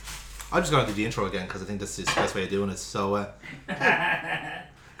I'm just going to do the intro again because I think this is the best way of doing it. So,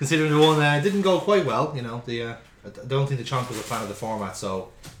 considering the one didn't go quite well, you know, I don't think the chunk was a fan of the format, so...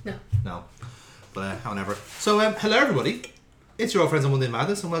 No. But, however. So, hello everybody. It's your old friends on Monday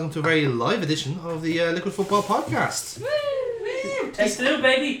Madness, and welcome to a very live edition of the Liquid Football Podcast. Woo! Take two,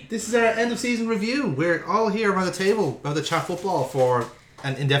 baby! This is our end of season review. We're all here around the table, about to chat football for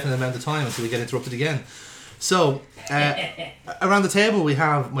an indefinite amount of time until we get interrupted again. So, around the table we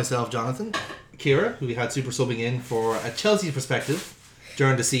have myself, Jonathan, Kira, who we had super subbing in for a Chelsea perspective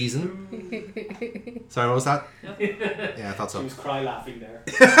during the season. Sorry, what was that? Yeah, I thought so. She was cry laughing there.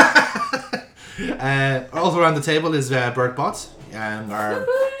 Also around the table is Bert Bott, our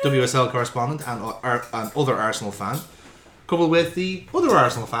WSL correspondent and other Arsenal fan, coupled with the other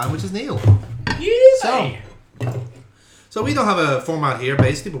Arsenal fan, which is Neil. So we don't have a format here,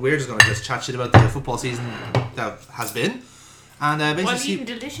 basically, but we're just going to just chat shit about the football season that has been. And basically, while eating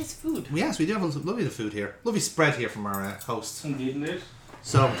delicious food. Yes, we do have lovely food here. Lovely spread here from our host. Indeed.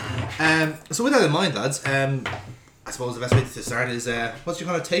 So with that in mind, lads, I suppose the best way to start is what's your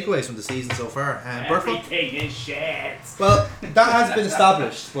kind of takeaways from the season so far? Everything is shit. Well, that has been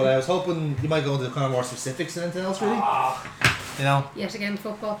established, but I was hoping you might go into kind of more specifics than anything else, really. You know. Yet again,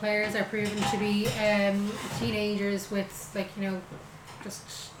 football players are proven to be teenagers with, like, you know,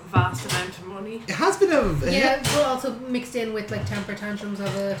 just vast amount of money. It has been but also mixed in with like temper tantrums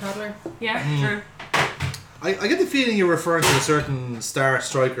of a toddler. Yeah, true. I get the feeling you're referring to a certain star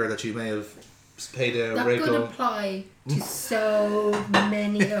striker that you may have paid a that rate could apply to so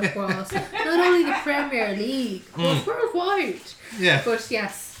many across not only the Premier League but worldwide. Yeah. But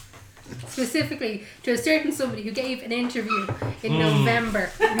yes, specifically to a certain somebody who gave an interview in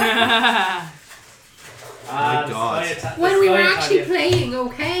November. My God. When we were actually playing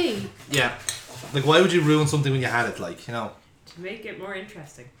okay. Yeah. Like, why would you ruin something when you had it, like, you know? To make it more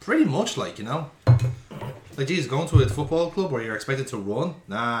interesting. Pretty much, like, you know? Like, geez, going to a football club where you're expected to run?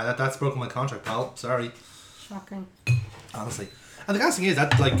 Nah, that's broken my contract, pal. Sorry. Shocking. Honestly. And the gas thing is,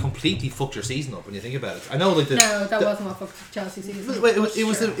 that, like, completely fucked your season up when you think about it. I know, like, No, that wasn't what fucked Chelsea's season.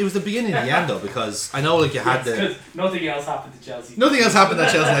 It was the beginning and the end, though, because I know, like, you had because nothing else happened to Chelsea. Nothing else happened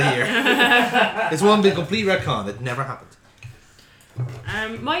at Chelsea that year. It's one big complete retcon. It never happened.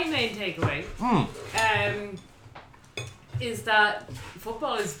 My main takeaway is that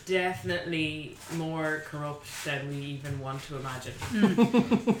football is definitely more corrupt than we even want to imagine.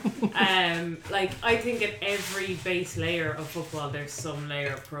 Like, I think at every base layer of football there's some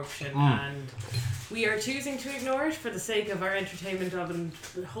layer of corruption, and we are choosing to ignore it for the sake of our entertainment of and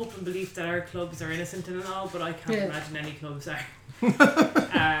hope and belief that our clubs are innocent and all, but I can't imagine any clubs are.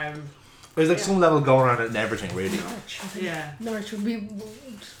 There's like some level going on in everything, really. Norwich would be,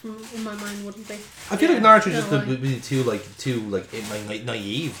 in my mind, wouldn't they? I feel like Norwich would just be too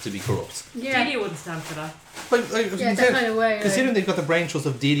naive to be corrupt. Yeah. Delia wouldn't stand for that. That kind of way. Considering they've got the brain trust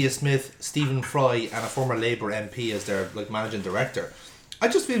of Delia Smith, Stephen Fry, and a former Labour MP as their like managing director, I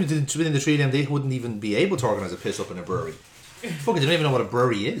just feel within the three of them they wouldn't even be able to organise a piss up in a brewery. Fuck it, they don't even know what a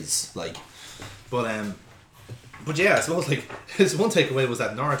brewery is. Like, But yeah, I suppose like his one takeaway was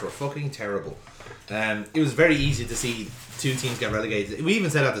that Norwich were fucking terrible. It was very easy to see two teams get relegated. We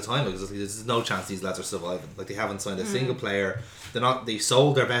even said at the time, like, there's no chance these lads are surviving. Like, they haven't signed a single player. They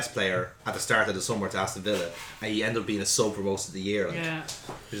sold their best player at the start of the summer to Aston Villa, and he ended up being a sub for most of the year. Like,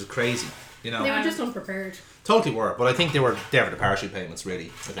 which is crazy. You know, they were just unprepared. Totally were, but I think they were there for the parachute payments,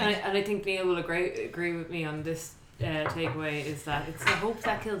 really. And I think Neil will agree with me on this. Takeaway is that it's the hope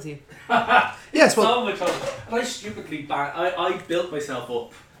that kills you. Yes, well, so much hope. And I stupidly I built myself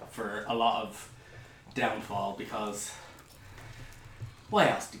up for a lot of downfall because why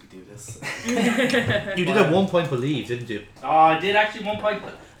else did we do this? You did at one point believe, didn't you? Oh, I did actually one point.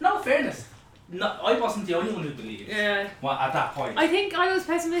 No, fairness. No, I wasn't the only one who believed. Yeah. Well, at that point. I think I was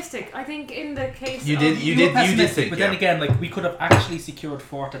pessimistic. I think in the case you did think. But then again, like, we could have actually secured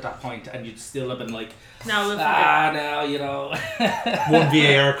fourth at that point, and you'd still have been like, now you know. One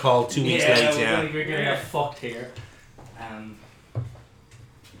VAR call 2 weeks late. Yeah. We're gonna get fucked here.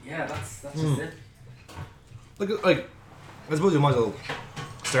 Yeah, that's just it. Like, I suppose you might as well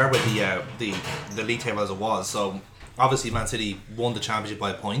start with the league table as it was. So obviously, Man City won the championship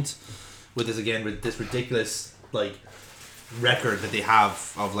by a point. With this ridiculous like record that they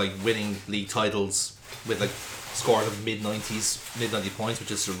have of like winning league titles with like scores of mid 90 points, which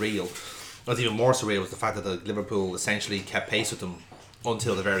is surreal. What's even more surreal was the fact that Liverpool essentially kept pace with them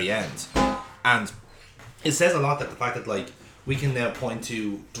until the very end, and it says a lot that the fact that like we can now point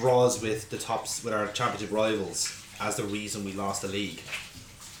to draws with our championship rivals as the reason we lost the league,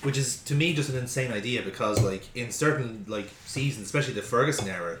 which is to me just an insane idea, because like in certain like seasons, especially the Ferguson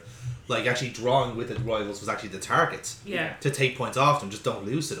era, like actually drawing with the rivals was actually the target. Yeah. To take points off them, just don't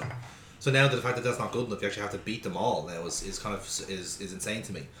lose to them. So now the fact that that's not good enough, you actually have to beat them all now is kind of is insane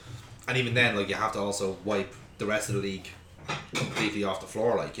to me. And even then, like you have to also wipe the rest of the league completely off the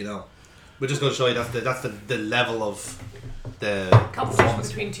floor, like We're just going to show you that's the level of the Competition performance.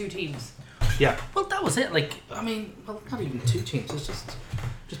 between two teams. Yeah. Well, that was it. Like, I mean, well, not even two teams. It's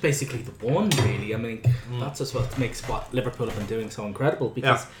just basically the one, really. I mean, that's just what makes what Liverpool have been doing so incredible.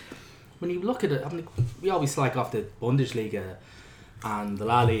 Because when you look at it, I mean, we always slag off the Bundesliga and the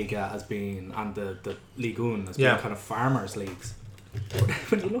La Liga as being, and the Ligue 1 as being kind of farmers' leagues. But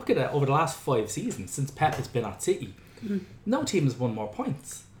when you look at it over the last 5 seasons, since Pep has been at City, no team has won more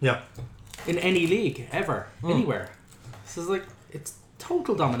points. Yeah. In any league, ever, anywhere. So it's like, it's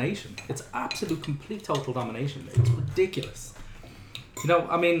total domination. It's absolute, complete total domination. It's ridiculous.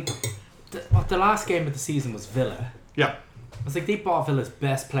 I mean, the last game of the season was Villa. Yeah. It's like they bought Villa's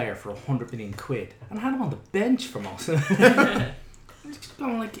best player for £100 million and had him on the bench for most.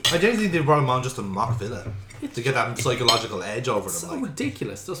 Going like, I don't think they brought him on just to mock Villa. To get that psychological edge over them. So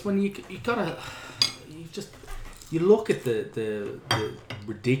ridiculous. Just when you gotta, you look at the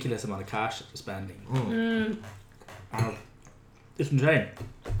ridiculous amount of cash that they're spending. It's insane.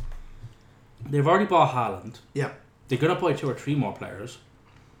 They've already bought Haaland. Yeah. They're gonna buy 2 or 3 more players.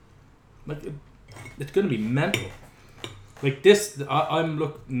 Like, it's gonna be mental. Like this, I'm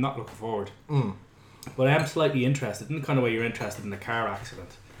not looking forward. But I am slightly interested in the kind of way you're interested in the car accident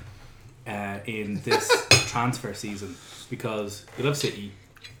in this transfer season, because you'll have City,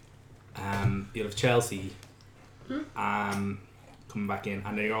 you'll have Chelsea coming back in,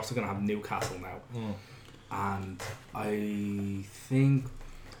 and then you're also going to have Newcastle now. And I think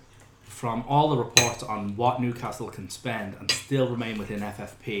from all the reports on what Newcastle can spend and still remain within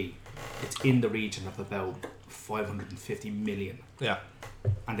FFP, it's in the region of about 550 million. Yeah.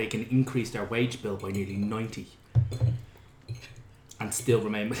 And they can increase their wage bill by nearly 90 and still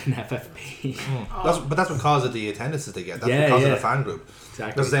remain within FFP. That's because of the attendances they get. That's because of the fan group.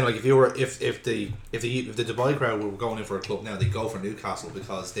 Exactly. That's the thing. Like if the Dubai crowd were going in for a club now, they go for Newcastle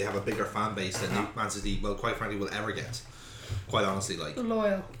because they have a bigger fan base than Man City, well, quite frankly, will ever get. Quite honestly, like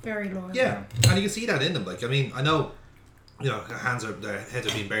Loyal, very loyal. yeah, and you can see that in them. Like I mean, I know, their heads are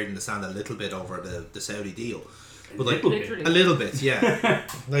being buried in the sand a little bit over the Saudi deal. But like Literally. a little bit, yeah.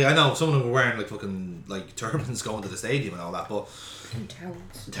 Like I know some of them were wearing like fucking like turbans going to the stadium and all that, but And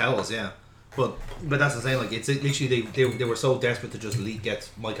towels, yeah. But that's the thing. Like it's literally they were so desperate to just get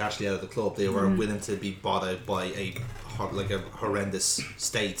Mike Ashley out of the club. They were willing to be bought out by a horrendous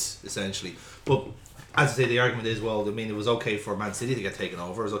state essentially. But as I say, the argument is, well, I mean, it was okay for Man City to get taken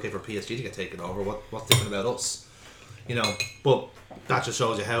over. It was okay for PSG to get taken over. What's different about us? But that just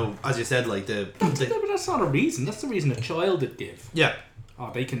shows you how, as you said, like but that's not a reason. That's the reason a child would give. yeah. Oh,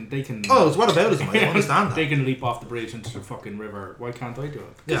 they can. Oh, it's what about it? I understand that. They can leap off the bridge into the fucking river. Why can't I do it?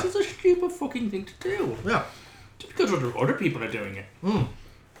 Yeah. This is a stupid fucking thing to do. Yeah. Just because other people are doing it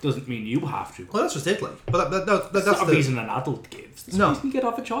doesn't mean you have to. Well, that's just it, like. But that's That's not the a reason an adult gives. That's No. the reason you get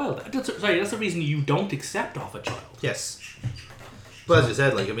off a child. That's the reason you don't accept off a child. Yes. But as you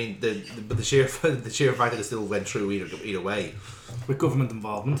said, like I mean, the sheer fact that it still went through either way. With government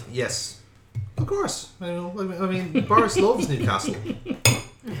involvement. Yes. Of course. I mean, Boris loves Newcastle.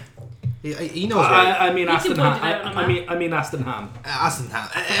 He knows. I mean You Aston can point it out Ham. on a I mean Aston Ham. Aston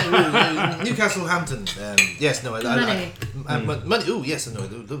Ham, Newcastle Hampton. Yes, no, money. Oh, yes, I know. I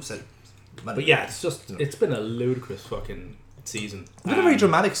love say money. But yeah, it's been a ludicrous fucking season. It's been a very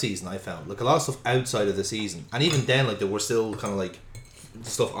dramatic season. I found like a lot of stuff outside of the season, and even then, like there were still kind of like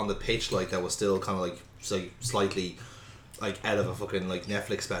stuff on the pitch, like that was still kind of like slightly like out of a fucking like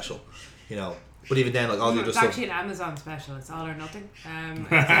Netflix special, But even then, like all the other It's stuff. actually an Amazon special. It's all or nothing. I'm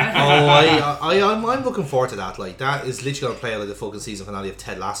looking forward to that. Like that is literally gonna play like the fucking season finale of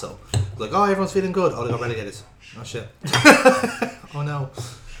Ted Lasso. Like, oh, everyone's feeling good. Oh, they got relegated. Oh shit. Oh no.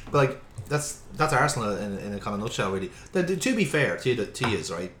 But like that's Arsenal in a kind of nutshell, really. To be fair to you,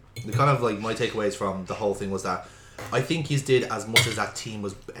 right? The kind of like my takeaways from the whole thing was that I think he's did as much as that team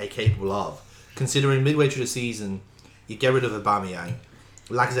was capable of. Considering midway through the season, you get rid of Aubameyang.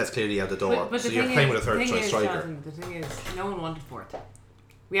 Lacazette's clearly out the door, But so the you're thing playing is- with a third the thing choice is, striker. Jonathan, the thing is, no one wanted fourth.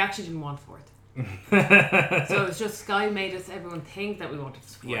 We actually didn't want fourth. So it's just Sky made everyone think that we wanted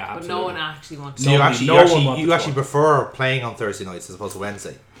fourth, Yeah, but absolutely. no one actually wanted. So No, you actually no one wanted you actually fourth. prefer playing on Thursday nights as opposed to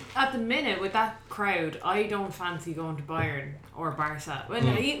Wednesday. At the minute, with that crowd, I don't fancy going to Bayern or Barca. Well,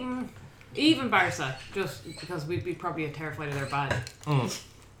 even Barca, just because we'd be probably terrified of their badge.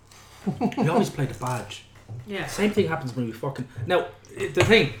 We always play the badge. Yeah. Same thing happens when we fucking... Now, the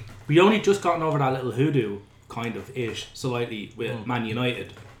thing, we only just gotten over that little hoodoo kind of ish slightly with Man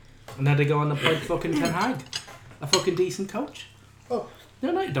United. And then they go on and appoint fucking Ten Hag, a fucking decent coach. Oh.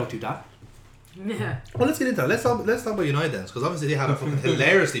 No, you don't do that. Yeah. Well, let's get into it. Let's talk about United then, because obviously they had a fucking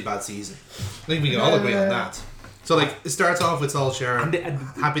hilariously bad season. I think we can all agree on that. So like, it starts off with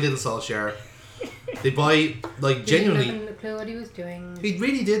Solskjaer, happy little Solskjaer. They buy like genuinely. He didn't have a clue what he was doing. He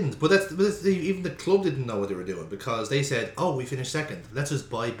really didn't, but even the club didn't know what they were doing because they said, "Oh, we finished second. Let's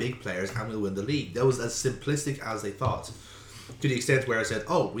just buy big players and we'll win the league." That was as simplistic as they thought. To the extent where I said,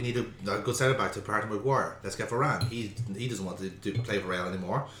 "Oh, we need a good centre back to partner with Maguire. Let's get Varane. He doesn't want to play for Real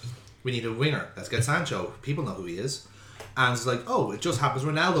anymore. We need a winger. Let's get Sancho. People know who he is." And it's like, "Oh, it just happens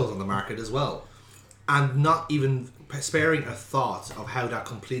Ronaldo's on the market as well," and not even sparing a thought of how that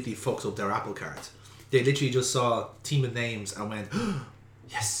completely fucks up their apple cart. They literally just saw team of names and went,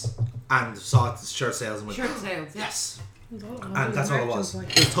 "Yes," and saw shirt sales and went, Shirt sales, yeah. "Yes." And that's all it was.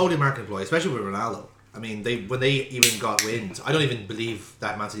 It was totally market employee, especially with Ronaldo. I mean, when they even got wind, I don't even believe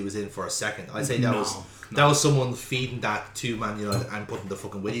that Man City was in for a second. I'd say that was someone feeding that to Man United and putting the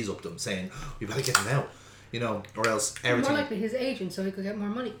fucking willies up them, saying, "We better get him out," or else everything. More likely his agent, so he could get more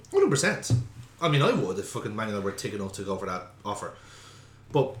money. 100%. I mean, I would if fucking Man United were tick enough to go for that offer.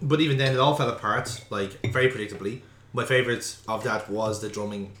 But even then, it all fell apart, like, very predictably. My favourite of that was the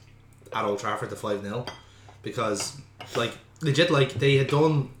drumming at Old Trafford, the 5-0. Because, like, legit, like, they had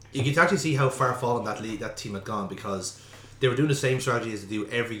done... You could actually see how far fallen that team had gone because they were doing the same strategy as they do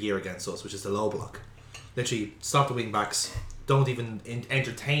every year against us, which is the low block. Literally, stop the wing backs, don't even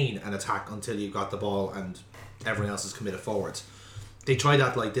entertain an attack until you've got the ball and everyone else is committed forward. They tried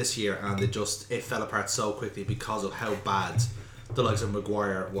that, like, this year, and it fell apart so quickly because of how bad the likes of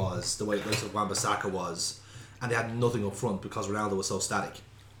Maguire was, the way the likes of Wan-Bissaka was, and they had nothing up front because Ronaldo was so static.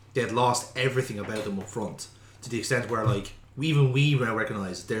 They had lost everything about them up front to the extent where, like, even we now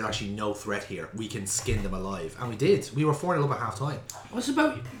recognise there's actually no threat here. We can skin them alive, and we did. We were 4-0 up at half time. Was it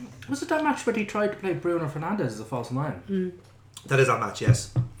that match where he tried to play Bruno Fernandes as a false nine? That is that match,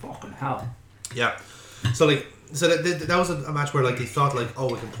 yes. Fucking hell. Yeah. So that was a match where, like, they thought, like, "Oh,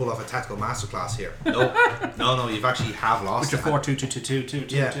 we can pull off a tactical masterclass here." No, you've actually have lost. With your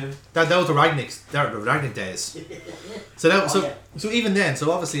 4-2-2-2-2-2-2. Yeah, that was the Ragnick days. So even then, so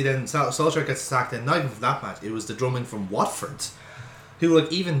obviously then Solskjaer gets sacked, and not even from that match, it was the drumming from Watford, who,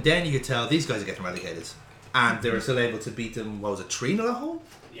 like, even then you could tell these guys are getting relegated, and they were still able to beat them. What was it, 3-0 at home?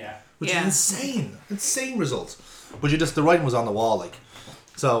 Yeah. Which is insane result. But the writing was on the wall, like.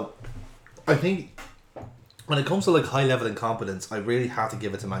 So I think when it comes to, like, high level incompetence, I really have to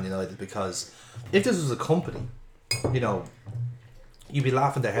give it to Man United, because if this was a company, you'd be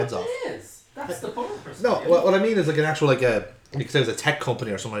laughing their heads off. It is. That's the purpose. No, what I mean is, like, an actual, like, you could say it was a tech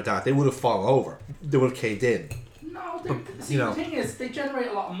company or something like that, they would have fallen over. They would have caved in. No, the thing is, they generate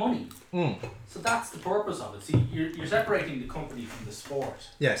a lot of money. So that's the purpose of it. See, you're separating the company from the sport.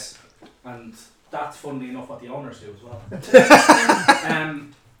 Yes. And that's, funnily enough, what the owners do as well.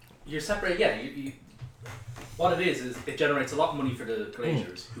 You're separating, what it is it generates a lot of money for the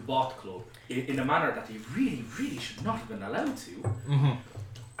Glazers who bought the club in a manner that they really, really should not have been allowed to. Mm-hmm.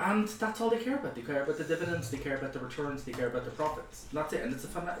 And that's all they care about. They care about the dividends, they care about the returns, they care about the profits. And that's it. And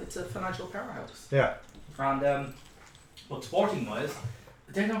it's a financial powerhouse. Yeah. And but sporting wise,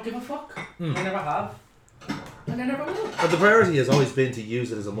 they don't give a fuck. They never have. And they never will. But the priority has always been to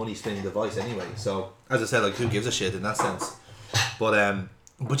use it as a money spinning device anyway. So, as I said, like, who gives a shit in that sense? But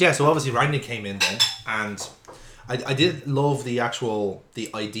yeah, so obviously Ragnick came in then, and I did love the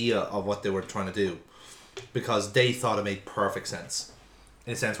idea of what they were trying to do, because they thought it made perfect sense.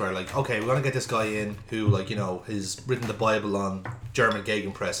 In a sense where, like, okay, we're going to get this guy in who, like, has written the Bible on German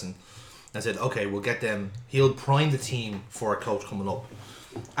gegenpressing. I said, okay, we'll get them. He'll prime the team for a coach coming up.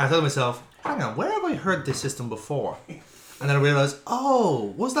 And I thought to myself, hang on, where have I heard this system before? And then I realised,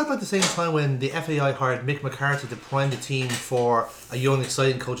 was that like the same time when the FAI hired Mick McCarthy to prime the team for a young,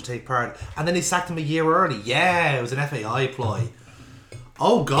 exciting coach to take part, and then they sacked him a year early? Yeah, it was an FAI ploy.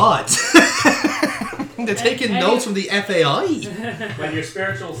 Oh God. They're taking notes from the FAI. When your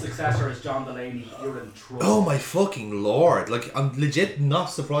spiritual successor is John Delaney, you're in trouble. Oh my fucking lord. Like, I'm legit not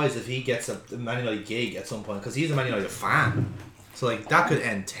surprised if he gets a Man United gig at some point, because he's a Man United fan. So, like, that could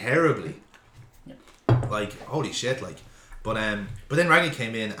end terribly. Like, holy shit, like. But then Raggy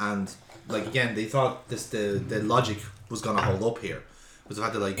came in, and, like, again, they thought the logic was going to hold up here. Was the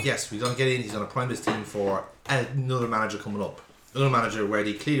fact that, like, yes, we're going to get in, he's going to prime this team for another manager coming up. Another manager where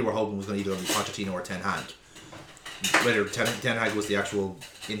they clearly were hoping was going to either be Pochettino or Ten Hag. Whether Ten Hag was the actual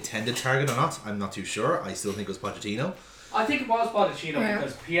intended target or not, I'm not too sure. I still think it was Pochettino. I think it was Pochettino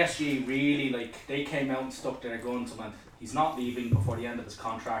because PSG really, like, they came out and stuck their guns and went, he's not leaving before the end of his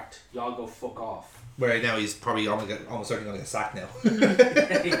contract, y'all go fuck off. Where now he's probably almost certainly going to get sacked now.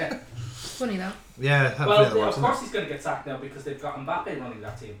 Yeah. funny though. Yeah, Well, of course he's going to get sacked now because they've got Mbappe running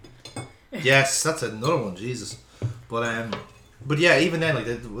that team. Yes, that's another one, Jesus. But yeah, even then,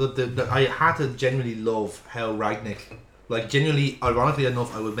 like I had to genuinely love how Ragnick, like genuinely, ironically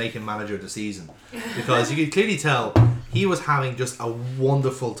enough, I would make him manager of the season because you could clearly tell he was having just a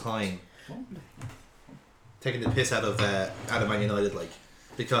wonderful time taking the piss out of Man United, like,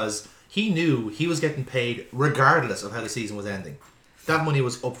 because he knew he was getting paid regardless of how the season was ending. That money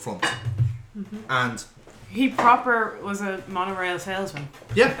was up front, and He proper was a monorail salesman.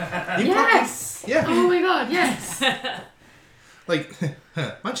 yeah, Yes. yeah, Oh my god. Yes. like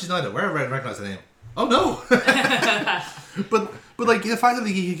Manchester United, where I recognise the name. Oh no, but like the fact that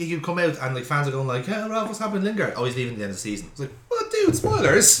he come out and like fans are going like, "Hey, Ralph, what's happening, Lingard? Oh, he's leaving at the end of the season." It's like, well, dude,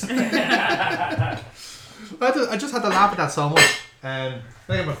 spoilers. I just had to laugh at that so much. Can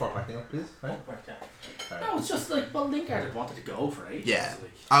I get my fork back now, please? Right? No, it's just like, well, Lingard had wanted to go for ages. Yeah,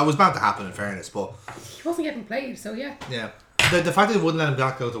 Like. it was bound to happen in fairness, but He wasn't getting played, so yeah. yeah, the fact that they wouldn't let him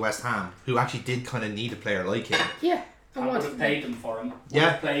back go to West Ham, who actually did kind of need a player like him. Yeah. I would have paid them for him. Would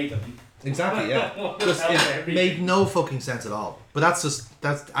Yeah. have played him. Exactly, yeah. Just, it Everything. made no fucking sense at all. But I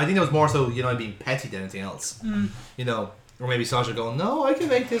think that was more so, being petty than anything else. You know, or maybe Sasha going, no, I can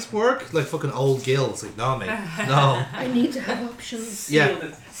make this work. Like fucking old Gil. It's like, no, mate, no. I need to have options.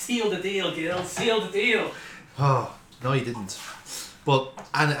 Yeah. Seal the deal, Gil. Seal the deal. Oh, no, you didn't. But,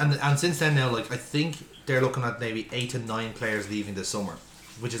 and since then now, like, I think they're looking at maybe 8 to 9 players leaving this summer,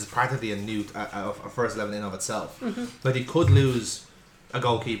 which is practically a first 11 in of itself. Like, they could lose a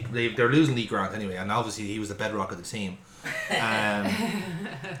goalkeeper. They're losing Lee Grant anyway, and obviously he was the bedrock of the team.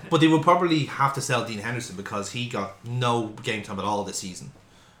 But they would probably have to sell Dean Henderson because he got no game time at all this season.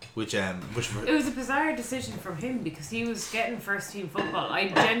 Which It was a bizarre decision from him because he was getting first team football. I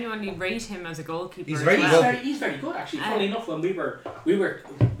genuinely rate him as a goalkeeper. He's as very well. good. He's very good actually. Funny enough, when we were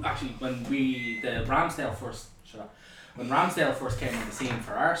actually when the Ramsdale first when Ramsdale first came on the scene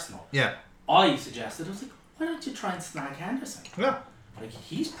for Arsenal, yeah, I suggested, I was like, why don't you try and snag Henderson? yeah. Like,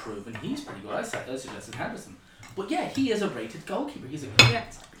 he's proven he's pretty good. I suggested Henderson, but yeah, he is a rated goalkeeper. He's a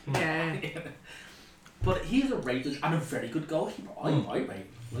Yeah. but he's a rated and a very good goalkeeper. I rate him.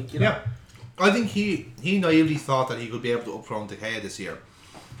 Like, Yeah, I think he naively thought that he could be able to upfront De Gea this year,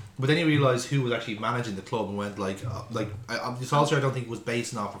 but then he realised who was actually managing the club and went Solskjaer I don't think was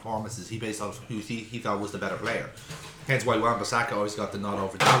based on performances. He based off who he thought was the better player. Hence why Wan-Bissaka always got the nod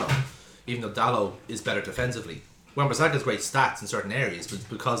over Dalot, even though Dalot is better defensively. Wan-Bissaka's great stats in certain areas, but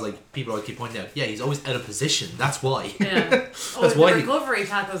because like people always keep pointing out, yeah, he's always out of position. That's why. Yeah. That's The why. recovery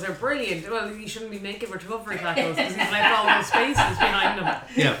tackles are brilliant. Well, he shouldn't be making recovery tackles because he's left all those spaces behind him.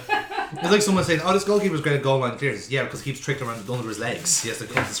 Yeah. It's like someone saying, oh, this goalkeeper's great at goal line clears. Yeah, because he keeps tricking around under his legs. He has to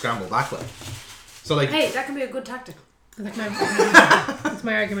come to scramble back way. So like, Hey, that can be a good tactic. That's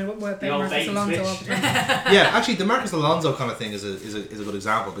my argument with The old Marcus bait and Alonso switch. all the time. yeah, actually the Marcus Alonso kind of thing is a good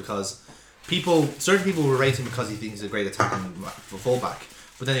example because certain people will rate him because he thinks he's a great attacking fullback,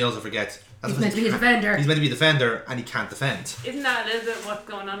 but then they also forget He's meant to be a defender. He's meant to be a defender and he can't defend. Isn't that a little bit what's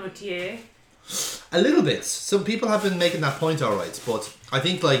going on with TA? A little bit. Some people have been making that point, all right, but I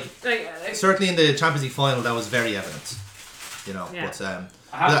think like certainly in the Champions League final that was very evident. You know, Yeah. but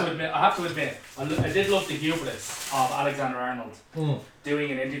I have to admit, I did love the hubris of Alexander Arnold doing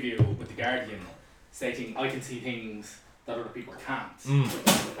an interview with The Guardian stating, I can see things that other people can't.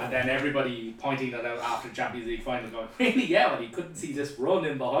 And then everybody pointing that out after the Champions League final going, really? Yeah, well, he couldn't see this run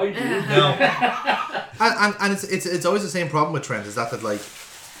in behind you. no. and it's always the same problem with Trent, is that like,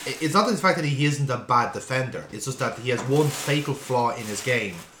 it's not the fact that he isn't a bad defender, it's just that he has one fatal flaw in his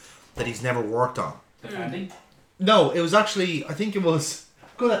game that he's never worked on. Defending? No, it was actually, I think it was,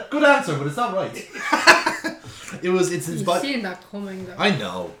 good answer, but it's not right. It's his You've body. seen that coming though. I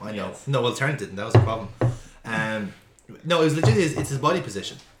know. Yes. No, well, Trent didn't, that was the problem. No, it was legit, it's his body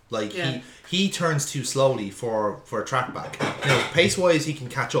position. Like, he turns too slowly for a track back. You know, pace-wise, he can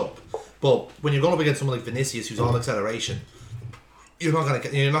catch up, but when you're going up against someone like Vinicius, who's all acceleration, you're not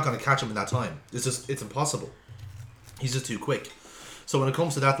gonna catch him in that time. It's impossible. He's just too quick. So when it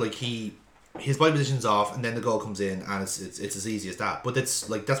comes to that, like his body position's off, and then the goal comes in, and it's as easy as that. But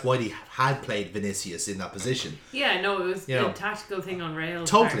that's why they had played Vinicius in that position. Yeah, no, it was You know, a tactical thing on rails.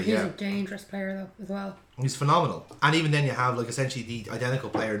 Totally. He's Yeah. a dangerous player though, as well. He's phenomenal. And even then you have like essentially the identical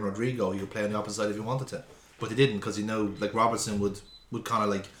player in Rodrigo. You could play on the opposite side if you wanted to, but they didn't, because like Robertson would kind of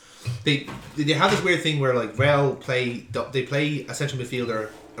like they have this weird thing where like Real play a central midfielder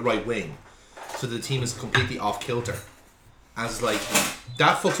a right wing, so the team is completely off kilter. And it's like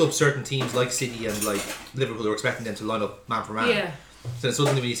that fucks up certain teams like City and like Liverpool, who are expecting them to line up man for man. Yeah. So then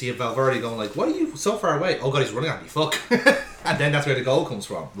suddenly when you see Valverde going like, "Why are you so far away?" Oh god, he's running at me. Fuck. And then that's where the goal comes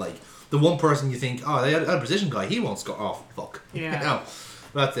from. Like, the one person you think, oh, they had a position guy, he won't score. Oh, fuck. Yeah. No,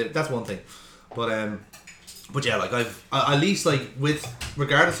 that's it. That's one thing. But yeah, like I've at least like with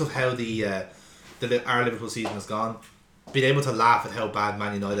regardless of how our Liverpool season has gone, being able to laugh at how bad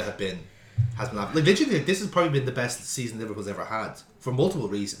Man United has been laughing. Like literally, this has probably been the best season Liverpool's ever had for multiple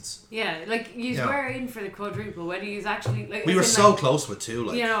reasons. Yeah, like you were in for the quadruple. Whether you actually like we were so close with two,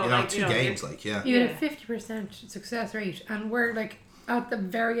 like like, two games, like You had a 50% success rate, and we're like at the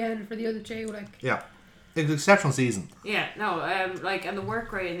very end for the other two, like it's an exceptional season. Yeah, no, like and the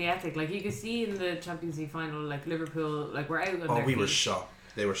work rate and the ethic, like you could see in the Champions League final, like Liverpool, like we're out on their We were feet. shot.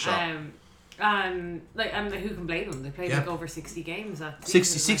 They were shot. And who can blame them? They played like over 60 games that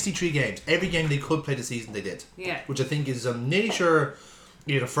 63 games. Every game they could play the season they did. Yeah. Which I think is, I'm nearly sure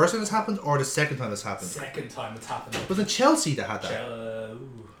either the first time it's happened or the second time it's happened. Second time it's happened. Was it Chelsea that had that?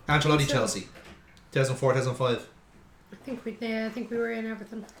 Ancelotti Chelsea. 2004, 2005. I think we were in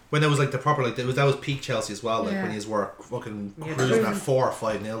Everton. When there was like the proper, like, that was peak Chelsea as well, like when he were fucking cruising at 4 or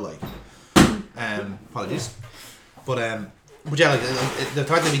 5-0, like. Apologies. But yeah, like the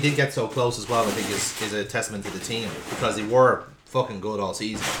fact that we did get so close as well, I think is a testament to the team, because they were fucking good all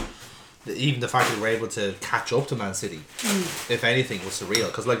season. Even the fact that we were able to catch up to Man City, if anything, was surreal.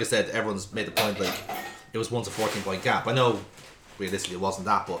 Because like I said, everyone's made the point, like, it was once a 14-point gap. I know realistically it wasn't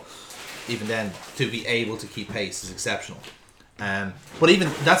that, but even then, to be able to keep pace is exceptional. But even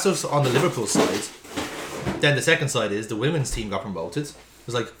that's just on the Liverpool side. Then the second side is the women's team got promoted. It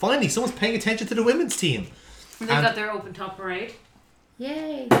was like, finally someone's paying attention to the women's team. And they got their open top parade.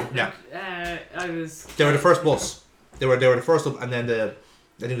 Yay! Yeah. They were the first bus. They were the first up, and then I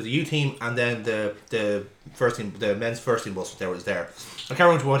think it was the U team, and then the first team, the men's first team bus was there. I can't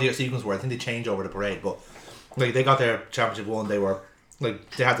remember what the sequence were. I think they changed over the parade, but like they got their championship one. They were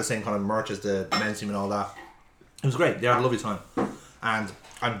like they had the same kind of merch as the men's team and all that. It was great. They had a lovely time, and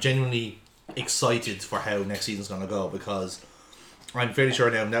I'm genuinely excited for how next season's going to go, because I'm fairly sure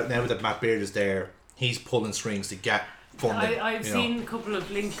now that Matt Beard is there, he's pulling strings to get funding. I've seen a couple of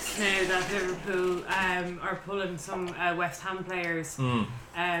links now that Liverpool are pulling some West Ham players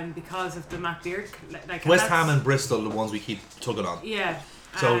because of the Matt Beard. Like, West Ham and Bristol are the ones we keep tugging on. Yeah.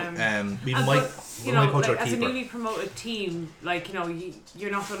 So we might coach our as a keeper. newly promoted team, like you're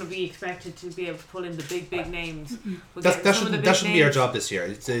not going to be expected to be able to pull in the big names. That shouldn't be our job this year.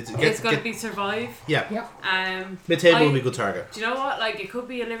 It's got to be survive. Yeah. Mid-table will be a good target. Do you know what? Like, it could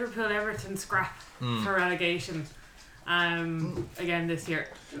be a Liverpool-Everton scrap for relegation. Again this year.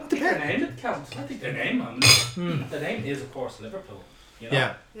 I think their name counts. I think their name, man. The name is, of course, Liverpool. You know?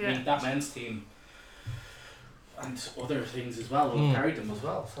 Yeah. I mean, that men's team and other things as well will carry them as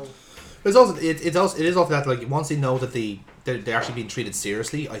well. So. It is also that, like, once they know that they're actually being treated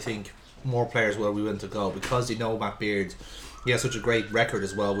seriously, I think more players will be willing to go, because they know Matt Beard. He has such a great record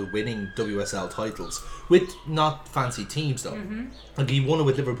as well with winning WSL titles with not fancy teams though. Like, he won it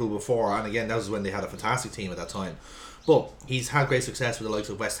with Liverpool before, and again that was when they had a fantastic team at that time. But he's had great success with the likes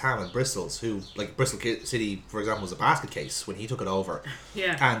of West Ham and Bristol's, who, like, Bristol City, for example, was a basket case when he took it over.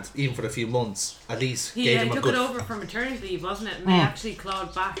 Yeah. And even for the few months, at least he gave him a took good... it over from maternity leave, wasn't it? And they actually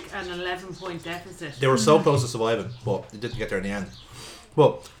clawed back an 11-point deficit. They were so close to surviving, but they didn't get there in the end.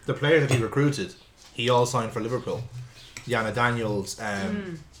 But the players that he recruited, he all signed for Liverpool. Yana Daniels,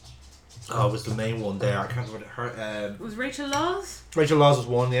 was the main one there. I can't remember her. Was Rachel Laws? Rachel Laws was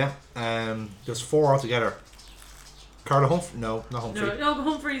one, yeah. There's 4 altogether. Carla Humphrey? No, not Humphrey. No,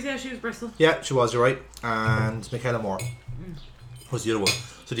 Humphreys, yeah, she was Bristol. Yeah, she was, you're right. And Michaela Moore was the other one.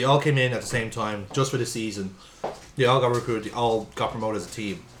 So they all came in at the same time, just for the season. They all got recruited, they all got promoted as a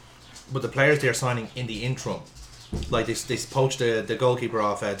team. But the players they're signing in the interim, like they poached the goalkeeper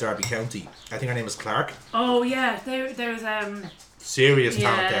off Derby County. I think her name was Clark. Oh yeah, there was serious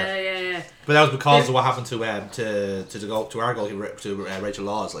talent there. Yeah. But that was because of what happened to our goalkeeper, to Rachel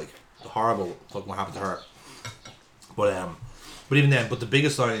Laws. Like, horrible fucking what happened to her. But even then, the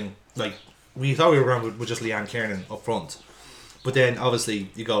biggest signing, like, we thought we were going with just Leanne Kiernan up front, but then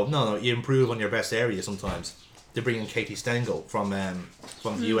obviously you go, no, you improve on your best area sometimes. They bring in Katie Stengel from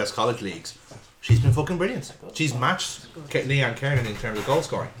the US college leagues. She's been fucking brilliant. She's matched Leanne Kiernan in terms of goal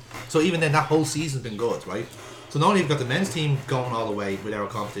scoring. So even then, that whole season's been good, right? So not only have you got the men's team going all the way with our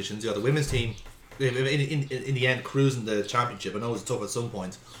competitions, you got the women's team in the end cruising the championship. I know it's tough at some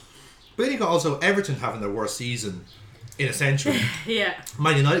point, but then you got also Everton having their worst season in a century. Yeah.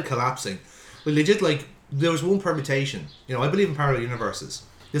 Man United collapsing. Like, legit, like, there was one permutation. You know, I believe in parallel universes.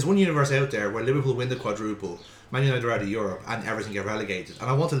 there's one universe out there where Liverpool win the quadruple, Man United are out of Europe, and everything get relegated. And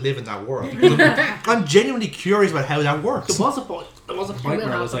I want to live in that world. I'm genuinely curious about how that works. There was a point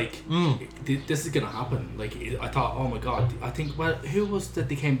where I was like, this is going to happen. Like, I thought, oh my God. I think, well, who was that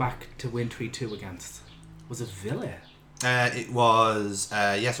they came back to win 3-2 against? Was it Villa? It was,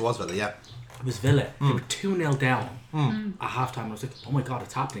 yes, it was Villa, yeah. It was Villa. They were 2-0 down at half time. I was like, oh my God,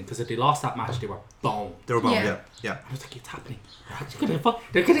 it's happening. Because if they lost that match, they were boned. They were boned, yeah. I was like, it's happening.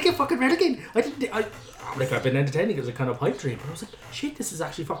 They're gonna get fucking relegated. I've been entertaining it as a kind of pipe dream, but I was like, shit, this is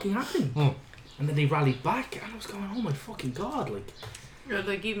actually fucking happening. And then they rallied back, and I was going, oh my fucking God,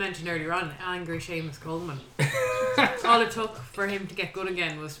 like you mentioned earlier on, angry Seamus Coleman. All it took for him to get good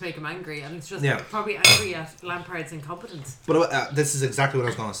again was to make him angry, and it's just probably angry at Lampard's incompetence. But this is exactly what I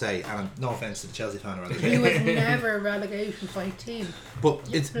was going to say, and no offence to the Chelsea fan or anything. He was never a relegation fight team. But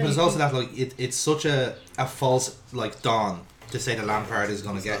it's also that like it's such a false like dawn to say that Lampard is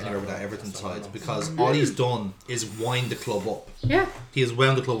going to get anywhere with that Everton side, because all he's done is wind the club up. Yeah. He has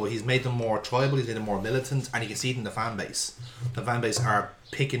wound the club up. He's made them more tribal. He's made them more militant, and you can see it in the fan base. The fan base are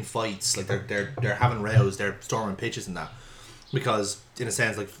picking fights, like they're having rows, they're storming pitches and that, because in a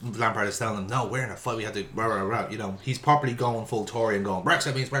sense, like Lampard is telling them, no, we're in a fight. We have to you know. He's properly going full Tory and going,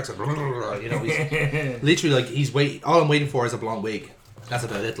 Brexit means Brexit. You know, he's literally like all I'm waiting for is a blonde wig. That's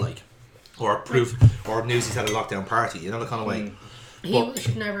about it, like. Or proof, or news he's had a lockdown party, you know, the kind of way. He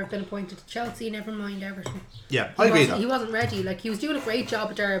should never have been appointed to Chelsea, never mind Everton. Yeah, I agree with that. He wasn't ready. Like, he was doing a great job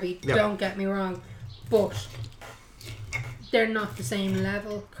at Derby, don't get me wrong, but they're not the same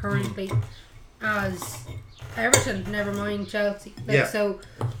level currently as Everton, never mind Chelsea. Like, so,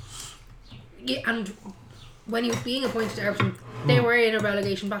 and when he was being appointed to Everton, they were in a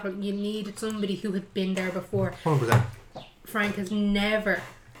relegation battle. You needed somebody who had been there before. 100%. Frank has never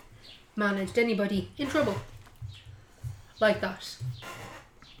managed anybody in trouble like that.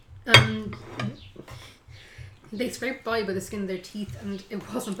 They scraped by the skin of their teeth, and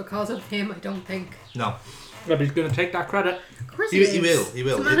it wasn't because of him, I don't think. No. Yeah, but he's going to take that credit. Of course He will. He's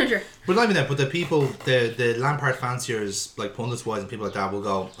the manager. But not even that, but the people, the Lampard fanciers, like pundits wise and people like that, will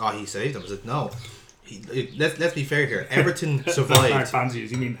go, oh, he saved them. I said, no. Let's be fair here. Everton survived. Lampard fanciers,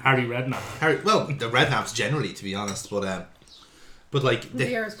 you mean Harry Redknapp? Well, the Redknapps generally, to be honest, but like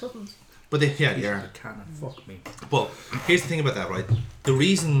They are his cousins. But they are. Cannon, fuck me. But here's the thing about that, right? The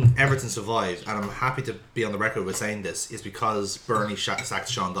reason Everton survived, and I'm happy to be on the record with saying this, is because Burnley sacked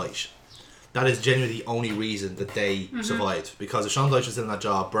Sean Dyche. That is genuinely the only reason that they survived. Because if Sean Dyche was in that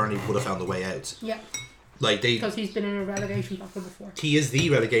job, Burnley would have found a way out. Yeah. Like because he's been in a relegation battle before. He is the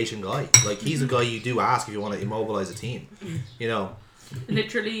relegation guy. Like, he's the guy you do ask if you want to immobilise a team. You know.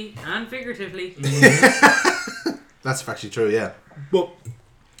 Literally and figuratively. That's actually true, yeah.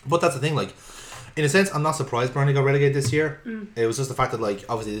 But that's the thing, like, in a sense, I'm not surprised Burnley got relegated this year. It was just the fact that, like,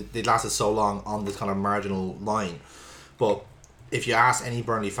 obviously they lasted so long on this kind of marginal line. But if you ask any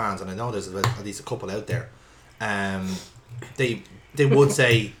Burnley fans, and I know there's at least a couple out there, they would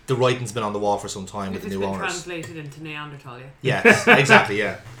say the writing's been on the wall for some time with the new owners. Translated into Neanderthal, yeah. Yes, exactly,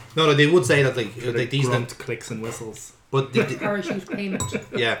 yeah. No, they would say that like these clicks and whistles. But parachute payment.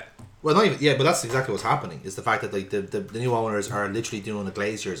 Yeah. Well, not even, yeah, but that's exactly what's happening. Is the fact that like the new owners are literally doing the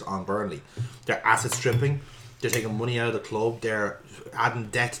Glaziers on Burnley. They're asset stripping. They're taking money out of the club. They're adding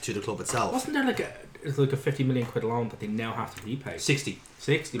debt to the club itself. Wasn't there like a 50 million quid loan that they now have to repay? 60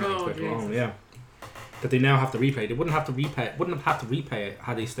 million quid loan, yeah. That they now have to repay. They wouldn't have to repay it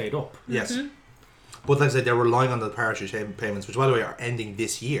had they stayed up. Yes. But like I said, they're relying on the parachute payments, which by the way are ending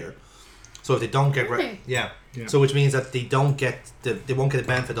this year. So if they don't get yeah. So which means that they won't get the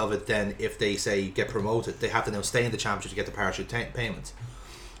benefit of it then if they say get promoted. They have to now stay in the championship to get the parachute payments.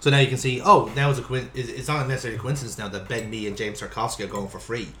 So now you can see, now it's not necessarily a coincidence now that Ben Mee and James Tarkowski are going for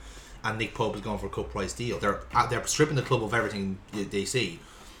free, and Nick Pope is going for a cut price deal. They're stripping the club of everything they see.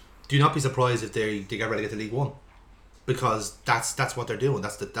 Do not be surprised if they get relegated to League One, because that's what they're doing.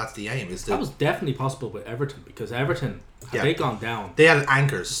 That's the aim. That was definitely possible with Everton, because Everton, had they gone down, they had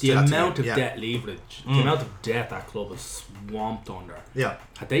anchors. The amount of debt leverage, the amount of debt that club is swamped under. Yeah.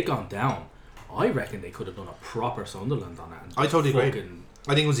 Had they gone down, I reckon they could have done a proper Sunderland on it. I totally agree.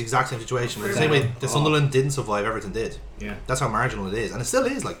 I think it was the exact same situation. The same way the Sunderland didn't survive, Everton did. Yeah. That's how marginal it is, and it still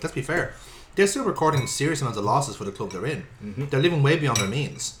is. Like, let's be fair, they're still recording serious amounts of losses for the club they're in. They're living way beyond their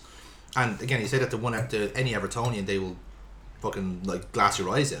means. And again, you say that to any Evertonian, they will fucking like glass your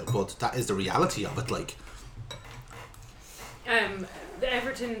eyes out, but that is the reality of it. Like, the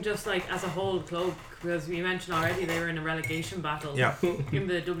Everton, just like as a whole club, because we mentioned already they were in a relegation battle in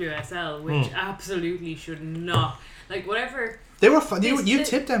the WSL, which absolutely should not, like, whatever. They were fun. You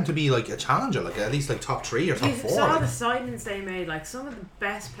tipped them to be like a challenger, like at least like top 3 or top 4. You saw like. the signings they made, like some of the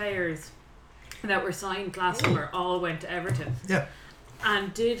best players that were signed last summer all went to Everton. Yeah.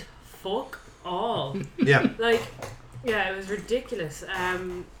 And did fuck all. Yeah. Like, yeah, it was ridiculous.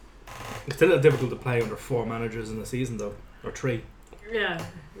 It's still difficult to play under 4 managers in the season, though, or 3. Yeah.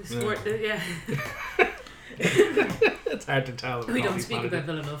 Yeah. It's hard to tell. We don't speak about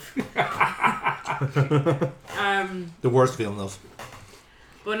Villanove. The worst Villanove.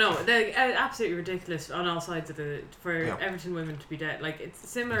 But no, they're absolutely ridiculous on all sides of for Everton women to be dead. Like, it's a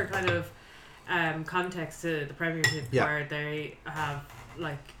similar kind of context to the Premiership where they have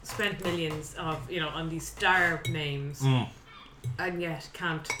like spent millions of on these star names and yet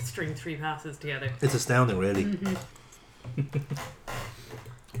can't string 3 passes together. It's astounding, really.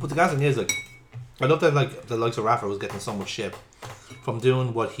 But the guys thing is, like, I love that like the likes of Rafa was getting so much shit from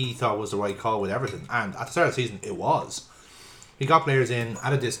doing what he thought was the right call with Everton, and at the start of the season it was. He got players in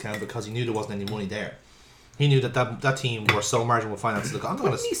at a discount because he knew there wasn't any money there. He knew that team were so marginal with finances. Like, Why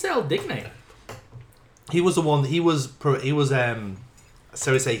didn't he sell Digne? He was the one. He was purportedly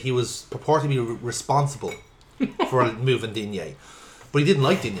responsible for moving Digne, but he didn't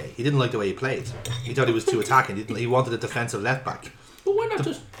like Digne. He didn't like the way he played. He thought he was too attacking. He wanted a defensive left back. But why not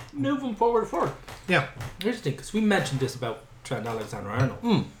just move him forward? Yeah. Here's the thing, because we mentioned this about Trent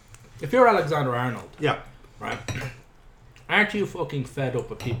Alexander-Arnold. If you're Alexander-Arnold, right, aren't you fucking fed up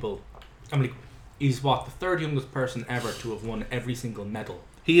with people? I mean, he's what, the 3rd youngest person ever to have won every single medal.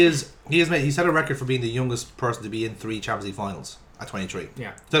 He set a record for being the youngest person to be in 3 Champions League finals at 23.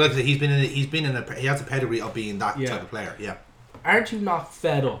 Yeah. So like he has a pedigree of being that type of player. Yeah. Aren't you not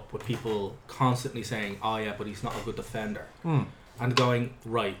fed up with people constantly saying, "Oh yeah, but he's not a good defender," and going,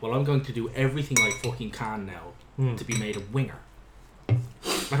 "Right, well, I'm going to do everything I fucking can now to be made a winger.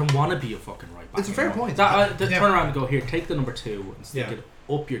 I don't want to be a fucking right back." It's a fair point. Turn around and go, "Here, take the number 2 and stick it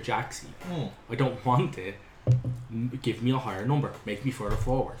up your jacksie. I don't want it. Give me a higher number. Make me further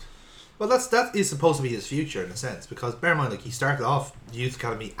forward." Well, that is supposed to be his future in a sense, because bear in mind, like, he started off youth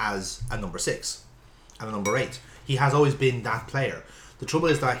academy as a number 6 and a number 8. He has always been that player. The trouble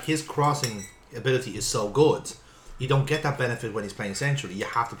is that his crossing ability is so good, you don't get that benefit when he's playing centrally. You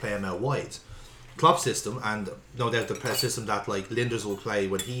have to play him out wide. Klopp's system, and no doubt the system that like Linders will play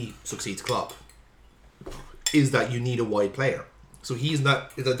when he succeeds Klopp, is that you need a wide player. So he's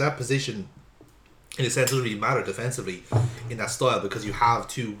not in that position. In a sense, it doesn't really matter defensively in that style, because you have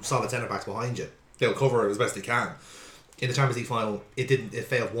 2 solid centre backs behind you. They'll cover it as best they can. In the Champions League final, it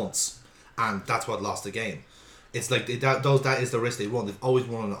failed once, and that's what lost the game. It's like that is the risk they run. They've always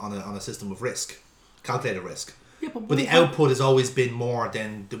run on a system of risk, calculated risk. Yeah, but the output has always been more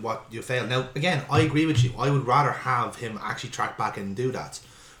than what you failed. Now, again, I agree with you. I would rather have him actually track back and do that.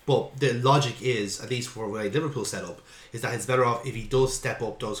 But the logic is, at least for the way Liverpool set up, is that it's better off if he does step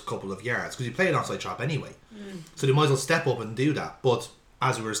up those couple of yards, because he played an offside trap anyway. So they might as well step up and do that. But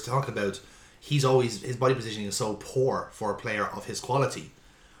as we were talking about, his body positioning is so poor for a player of his quality.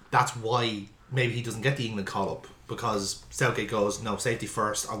 That's why maybe he doesn't get the England call up, because Southgate goes, no, safety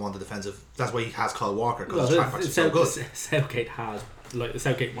first, I want the defensive. That's why he has Kyle Walker, because his track backs are so good.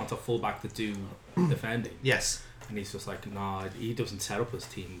 Southgate wants a fullback to do defending. Yes. And he's just like, nah, he doesn't set up his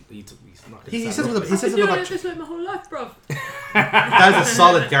team. He's not going to He set says up. he says I've this like my whole life, bro. That is a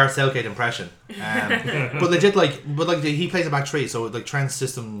solid Gareth Southgate impression. But legit, he plays a back 3, so like Trent's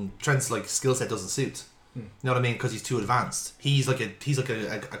like skill set doesn't suit. You know what I mean? Because he's too advanced. He's like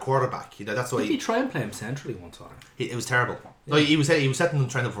a quarterback. You know, that's why. Did he try and play him centrally one time? It was terrible. Like, he was setting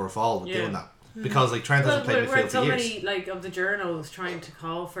Trent up for a fall with doing that, because like Trent hasn't played midfield for so years. many like of the journals trying to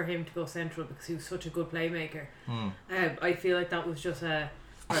call for him to go central because he was such a good playmaker. I feel like that was just a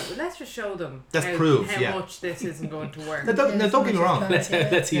right. Well, let's just show them. How much this isn't going to work. Now, don't get me wrong. Let's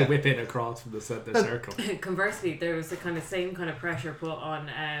see a whip in across from the centre circle. Conversely, there was the same kind of pressure put on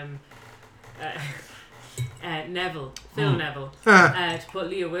Neville, Phil Neville, to put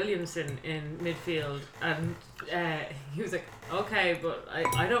Leah Williamson in midfield, and he was like, okay, but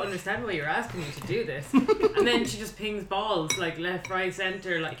I don't understand why you're asking me to do this. And then she just pings balls like left, right,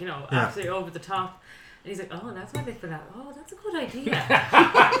 centre, like, absolutely over the top. And he's like, oh, that's why they put out. Oh, that's a good idea.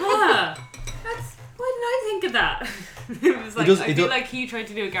 Why didn't I think of that? It was like, I feel like he tried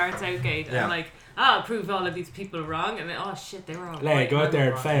to do a Gareth Southgate and like, I'll prove all of these people wrong, and then, oh shit, they were all right. Go out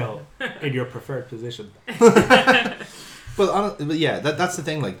there and fail in your preferred position. But yeah, that's the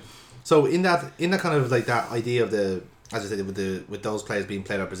thing. Like, so in that kind of like that idea of the, as I said, with those players being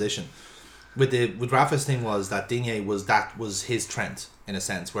played out of position, with Rafa's thing was that Digne was his Trent in a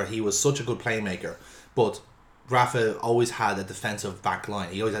sense, where he was such a good playmaker, but Rafa always had a defensive back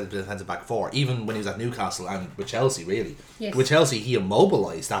line. He always had a defensive back four, even when he was at Newcastle and with Chelsea. Really, Yes. with Chelsea, he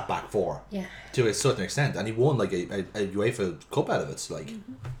immobilised that back four Yeah. to a certain extent, and he won like a UEFA Cup out of it. Like, he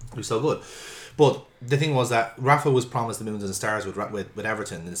was so good. But the thing was that Rafa was promised the moons and the stars with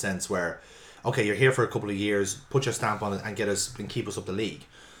Everton, in the sense where, okay, you're here for a couple of years, put your stamp on it, and keep us up the league.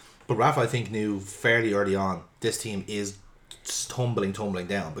 But Rafa, I think, knew fairly early on this team is tumbling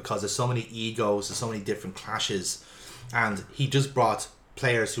down, because there's so many egos, there's so many different clashes, and he just brought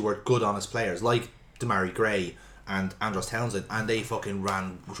players who were good, honest players like Damari Gray and Andros Townsend, and they fucking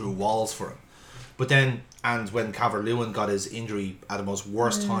ran through walls for him. But then, and when Calvert-Lewin got his injury at the most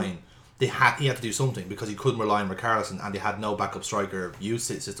worst time, he had to do something, because he couldn't rely on Richarlison, and they had no backup striker use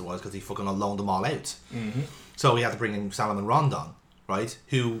system-wise because he fucking loaned them all out. So he had to bring in Salomon Rondon, right,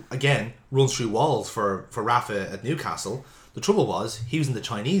 who again runs through walls for Rafa at Newcastle. The trouble was, he was in the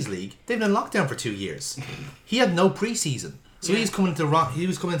Chinese league. They've been in lockdown for 2 years. He had no pre-season, so he was coming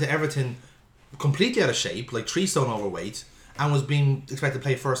to Everton completely out of shape, like 3 stone overweight, and was being expected to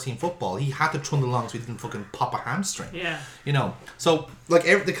play first team football. He had to trundle along so he didn't fucking pop a hamstring. Yeah. You know, so like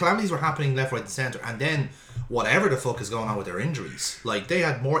the calamities were happening left, right, and centre, and then whatever the fuck is going on with their injuries, like they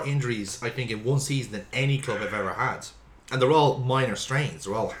had more injuries, I think, in one season than any club I've ever had, and they're all minor strains.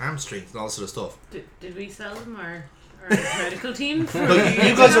 They're all hamstrings and all this sort of stuff. Did we sell them our medical team? But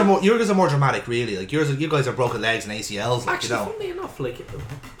you guys are more dramatic, really. Like you guys are broken legs and ACLs. Like, Actually, you know. funnily enough, like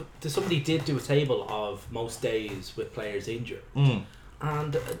somebody did do a table of most days with players injured,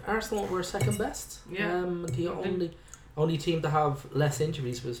 and Arsenal were second best. Yeah. The only team to have less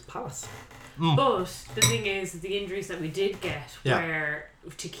injuries was Palace. But the thing is, the injuries that we did get were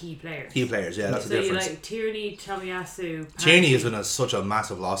to key players. Key players, yeah, that's so the difference. You like Tierney, Tomiyasu, Tierney has been such a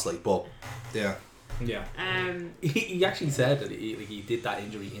massive loss, like, but yeah. Yeah. Um, He actually said that he did that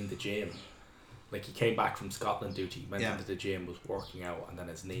injury in the gym. Like, he came back from Scotland duty, went into the gym, was working out, and then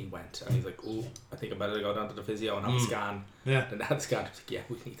his knee went, and he's like, "Oh, I think I better go down to the physio and have a scan." Yeah. And they had a scan. He's like, "Yeah,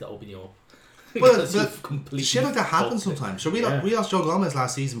 we need to open you up." Well, completely shit like that happens fucked it. sometimes. So we lost Joe Gomez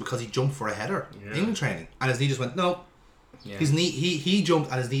last season because he jumped for a header in training, and his knee just went no. Yeah. His knee, he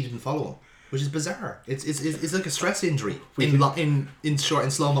jumped and his knee didn't follow him, which is bizarre. It's like a stress injury in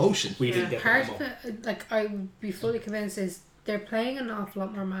slow motion. We didn't get Part the of memo. it, like I would be fully convinced, is they're playing an awful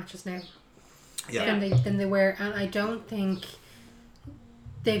lot more matches now than they were, and I don't think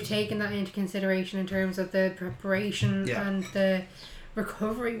they've taken that into consideration in terms of the preparation and the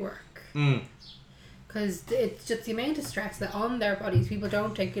recovery work. Because it's just the amount of stress that on their bodies, people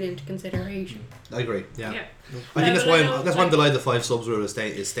don't take it into consideration. I agree. Yeah. I Yeah, think that's why I'm delighted the 5 subs rule is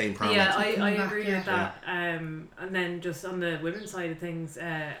staying permanent. Yeah, I Come agree back, with that. And then just on the women's side of things,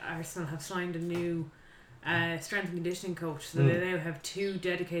 Arsenal have signed a new strength and conditioning coach. So they now have 2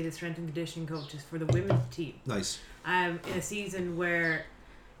 dedicated strength and conditioning coaches for the women's team. Nice. In a season where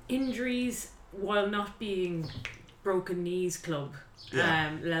injuries, while not being broken knees club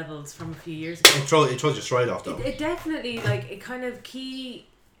levels from a few years ago, It throws your stride off though. it definitely, like, it kind of key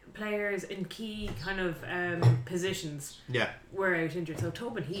players in key kind of positions were out injured. So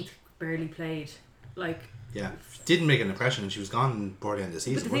Tobin Heath barely played, like. Yeah, didn't make an impression. She was gone before the end of the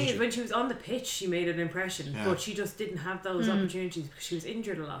season. But the thing is, when she was on the pitch, she made an impression, but she just didn't have those opportunities because she was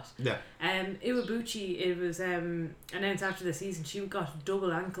injured a lot. Yeah. Iwabuchi, it was announced after the season she got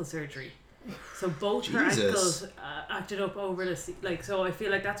double ankle surgery. So both her ankles acted up over the so I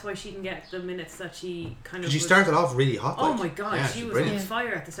feel like that's why she didn't get the minutes that she kind of. She started off really hot. Oh like. my god, Yeah, she was brilliant. on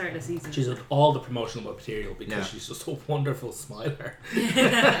fire at the start of the season. She's all the promotional material because she's just a wonderful smiler.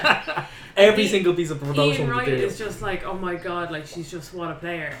 Every single piece of promotional Ian Wright material is just like, oh my god, like she's just what a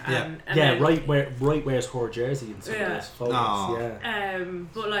player. And Wright wears her jersey in some of those photos. Aww.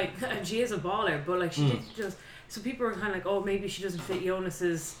 But like, and she is a baller, but like she did just. So people were kind of like, oh, maybe she doesn't fit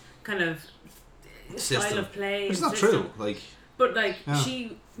Jonas's kind of style of play. It's not true. Like, but like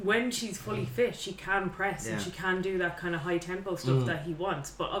when she's fully fit, she can press and she can do that kind of high tempo stuff that he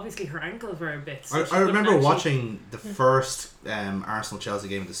wants. But obviously her ankles were a bit. So I remember watching the first Arsenal Chelsea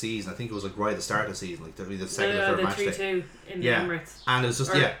game of the season. I think it was like right at the start of the season, like the second or third match day. 3-2 in the Emirates. And it was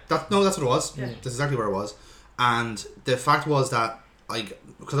just that's what it was. Yeah. That's exactly where it was. And the fact was that, like,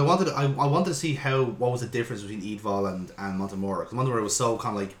 because I wanted to see what was the difference between Eidval and Montemora, because Montemora was so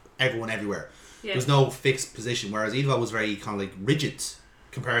kind of like everyone everywhere. There was no fixed position, whereas Eidval was very kind of like rigid.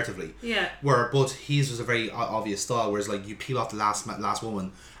 comparatively. Yeah. But his was a very obvious style, whereas like you peel off the last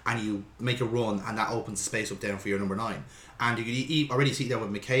woman and you make a run, and that opens the space up down for your number 9. And you could already see that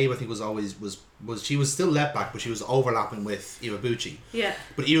with McCabe. I think she was still left back, but she was overlapping with Iwabuchi. Yeah.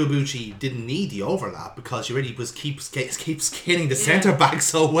 But Iwabuchi didn't need the overlap because she already keeps skinning the centre back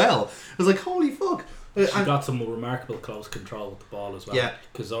so well. I was like, holy fuck. She got some remarkable close control with the ball as well. Yeah.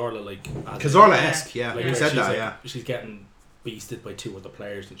 Cazorla-esque, yeah. Like, You said that, like, yeah. She's getting beasted by 2 other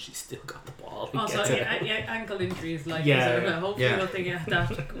players and she's still got the ball. Also, ankle injuries like Yeah. hopefully nothing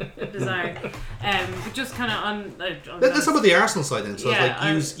that desired. But just kind of on. Let's talk about the Arsenal side then. So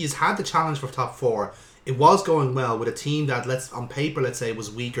Yeah, it's like you've had the challenge for top 4. It was going well with a team that on paper was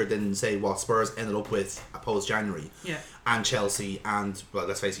weaker than say what Spurs ended up with post January. Yeah. And Chelsea and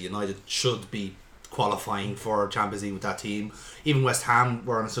let's face it, United should be qualifying for Champions League with that team. Even West Ham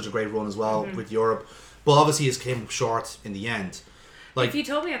were on such a great run as well with Europe. But obviously it came short in the end. Like, if you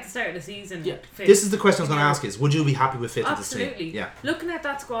told me at the start of the season, this is the question I was going to ask: is would you be happy with 5th of this team? Absolutely. Yeah. Looking at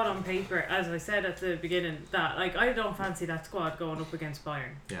that squad on paper, as I said at the beginning, that like I don't fancy that squad going up against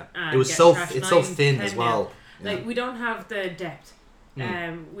Bayern. Yeah. And It was getting it's thrashed so 9, thin 10 as well. nil. Like we don't have the depth.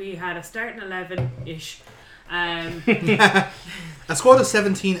 We had a starting 11-ish. A squad of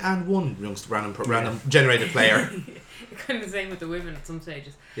 17 and 1 random generated player. Kind of the same with the women at some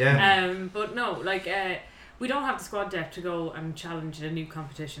stages. Yeah. But no, like we don't have the squad depth to go and challenge in a new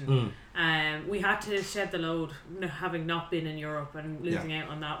competition. We had to shed the load, having not been in Europe and losing out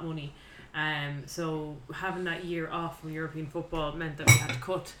on that money. So having that year off from European football meant that we had to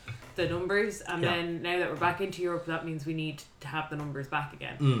cut the numbers, and then now that we're back into Europe, that means we need to have the numbers back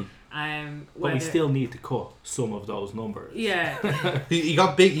again. But we still need to cut some of those numbers. Yeah. You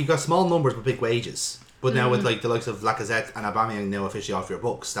got small numbers but big wages. But now with like the likes of Lacazette and Aubameyang now officially off your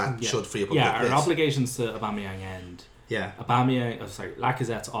books, that should free up a bit. Yeah, our obligations to Aubameyang end. Yeah.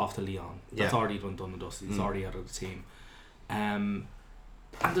 Lacazette's off to Lyon. That's already done and dusted. He's already out of the team. And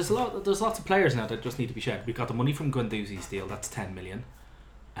there's lots of players now that just need to be shed. We got the money from Guendouzi's deal. That's 10 million.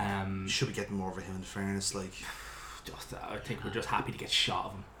 Should be getting more of him in fairness. Like, I think we're just happy to get shot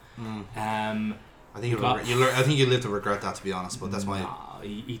of him. I think you live to regret that, to be honest. But that's my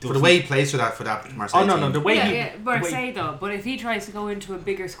he for the way he plays for that Marseille team. The way but if he tries to go into a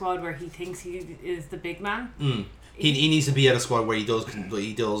bigger squad where he thinks he is the big man, he needs to be at a squad where he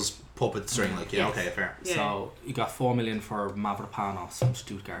does puppet string. Like okay, fair. Yeah. So you got 4 million for Mavropanos from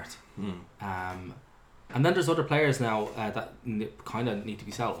Stuttgart. And then there's other players now that kind of need to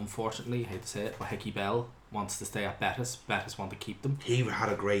be sold. Unfortunately, I hate to say it, but Hickey Bell wants to stay at Betis. Betis want to keep them. He had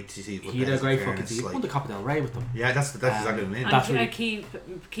a great season. He had a great fucking season. He won the Copa del Rey with them. Yeah, that's exactly what I mean. And a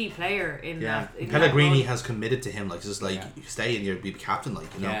key player in that. In Pellegrini has committed to him, like just like you stay and you'll be the captain, like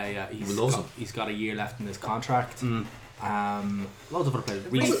you know. Yeah. He loves him. He's got a year left in his contract. Loads of other players.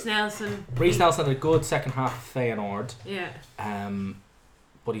 Reece Nelson had a good second half for Feyenoord. Yeah.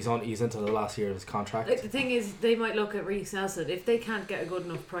 But he's into the last year of his contract. Like, the thing is, they might look at Reece Nelson if they can't get a good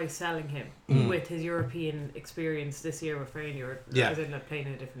enough price selling him with his European experience this year with Feyenoord, as in like playing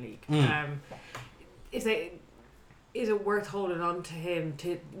in a different league. Is it worth holding on to him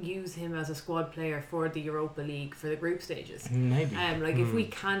to use him as a squad player for the Europa League for the group stages? Maybe. If we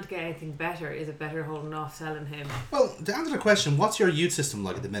can't get anything better, is it better holding off selling him? Well, to answer the question, what's your youth system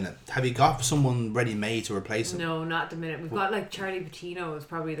like at the minute? Have you got someone ready made to replace him? No, not at the minute. We've got like Charlie Patino is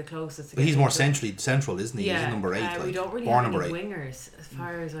probably the closest. But he's more central, isn't he? Yeah, he's number 8. we don't really or have number any 8. wingers as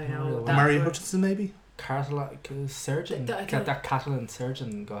far as I know. Murray Hutchinson maybe. Surgeon, that Catalan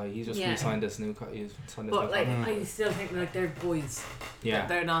surgeon guy. He just re-signed this new. I still think like they're boys. Yeah,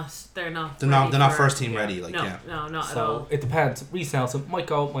 they're not. They're not first team ready. Like no, not at all. It depends. Reece Nelson might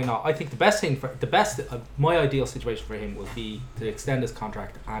go, might not. I think my ideal situation for him would be to extend his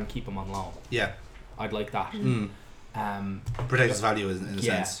contract and keep him on loan. Yeah, I'd like that. Protect his value in a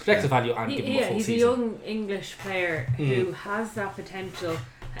sense. Protect his value and give him a full he's season. a young English player who has that potential.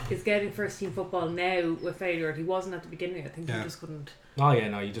 Is getting first team football now with Feyenoord. He wasn't at the beginning. I think he just couldn't. Oh yeah,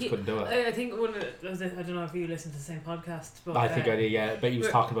 no, you just couldn't do it. I think one of I don't know if you listened to the same podcast, but I think I did. Yeah, but he was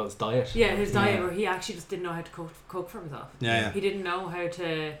talking about his diet. Yeah, his diet, where he actually just didn't know how to cook for himself. Yeah. He didn't know how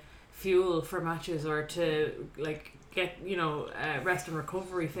to fuel for matches or to like get rest and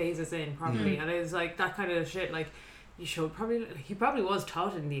recovery phases in properly, and it was like that kind of shit. Like he probably was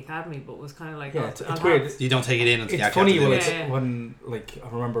taught in the academy, but was kind of like it's weird. You don't take it in. It's funny when like I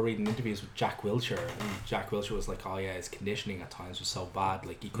remember reading interviews with Jack Wilshere, and Jack Wilshere was like, his conditioning at times was so bad,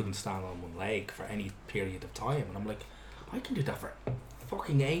 like he couldn't stand on one leg for any period of time, and I'm like, I can do that for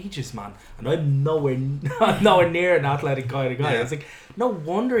fucking ages, man. And I'm nowhere near an athletic kind of guy. I was like, no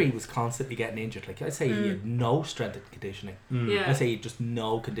wonder he was constantly getting injured. Like, I'd say he had no strength and conditioning. Yeah. I'd say he had just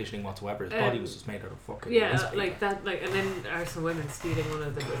no conditioning whatsoever. His body was just made out of fucking yeah, like that, like, and then Arsenal women stealing one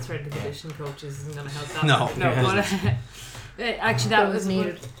of the strength and conditioning coaches isn't going to help that. No, but actually that was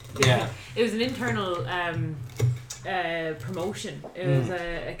needed. Yeah. It was an internal promotion. It was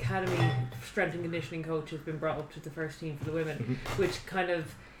an academy strength and conditioning coach who's been brought up to the first team for the women, which kind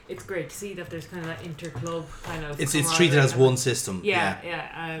of, it's great to see that there's kind of that inter-club kind of. It's treated as one system.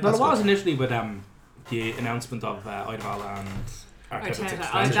 Yeah. Well, it was initially with the announcement of Eidevall and Arteta.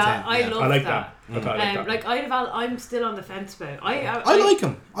 I love that. Like Eidevall, I'm still on the fence about. I like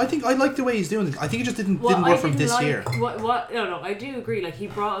him. I like the way he's doing it. I think it just didn't work from this year. No, I do agree. Like, he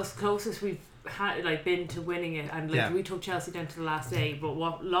brought us closest we've had, like, been to winning it, and like we took Chelsea down to the last day. But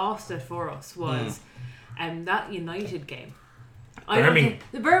what lost it for us was that United game. The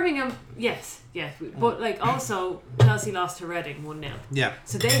Birmingham, yes, but like also Chelsea lost to Reading 1-0. Yeah.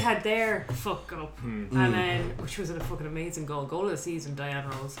 So they had their fuck up, and then which was a fucking amazing goal of the season, Diane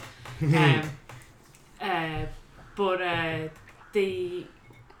Rose. But the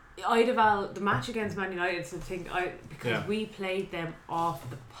Eidevall, the match against Man United, is the thing because we played them off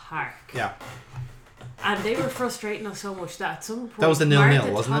the park. Yeah. And they were frustrating us so much that at some point... That was the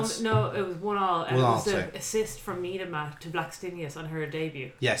 0-0, wasn't it? No, it was 1-1. And 1-1, it was the assist from Miedema to Blackstenius on her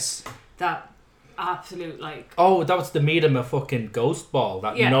debut. Yes. That absolute, like... Oh, that was the Miedema fucking ghost ball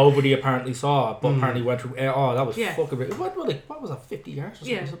that nobody apparently saw, but apparently went through... Oh, that was fucking... What was that, 50 yards or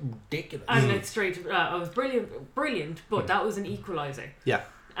something? Something ridiculous. And like straight... it was brilliant, but that was an equaliser. Yeah.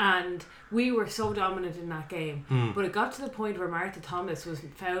 And we were so dominant in that game, but it got to the point where Martha Thomas was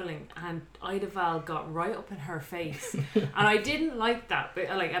fouling and Eidevall got right up in her face, and I didn't like that. But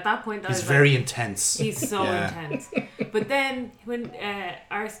like at that point, he's very intense. He's so intense. But then when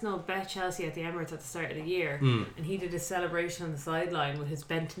Arsenal bet Chelsea at the Emirates at the start of the year, and he did a celebration on the sideline with his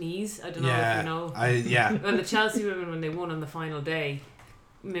bent knees. I don't know if you know. Well, the Chelsea women, when they won on the final day,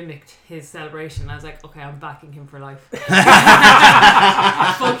 mimicked his celebration. I was like, okay, I'm backing him for life. Fuck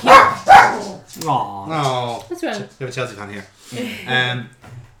you. Aww. What's wrong? We have a Chelsea fan here.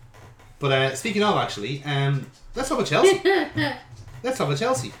 But speaking of, actually, let's talk about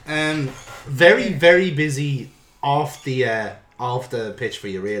Chelsea. Very, very busy off the pitch for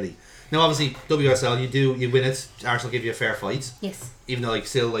you, really. Now, obviously, WSL, you win it. Arsenal give you a fair fight. Yes. Even though, like,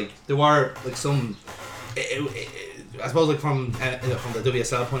 still, like, there were like some. I suppose, like, from the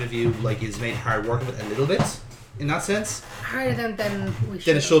WSL point of view, like, it's made hard working with a little bit in that sense. Harder than we should.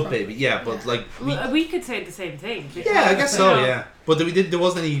 Than it should, baby. Yeah, but like we could say the same thing. Yeah, I guess so. Yeah, but there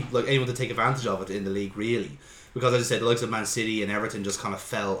wasn't anyone to take advantage of it in the league, really, because as I said, the likes of Man City and Everton just kind of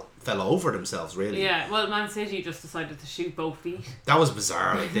fell over themselves, really. Yeah, well, Man City just decided to shoot both feet. That was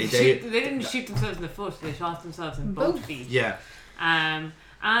bizarre. Like they didn't shoot themselves in the foot; they shot themselves in both feet. Yeah.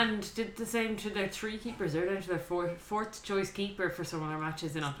 And did the same to their three keepers. They're down to their fourth choice keeper for some of their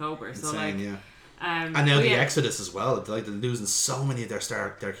matches in October. Insane, so like, yeah. And now the exodus as well. Like, they're losing so many of their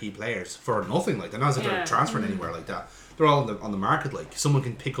key players for nothing. Like, they're not as if they're transferring anywhere like that. They're all on the market. Like, someone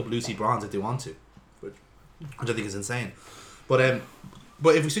can pick up Lucy Bronze if they want to, which I think is insane. But if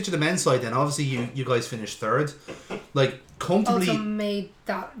we switch to the men's side, then obviously you guys finished third, like comfortably. Also made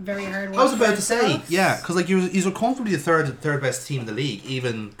that very hard work. I was about to say, yeah, because like you were comfortably the third best team in the league,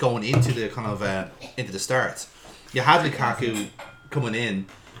 even going into the kind of into the start. You had Lukaku coming in,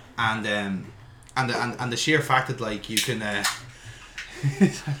 and the sheer fact that like you can. I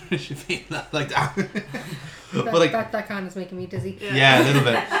should feel like that. But like that kind of making me dizzy. Yeah, a little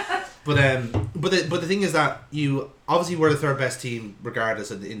bit. But the thing is that you obviously were the third best team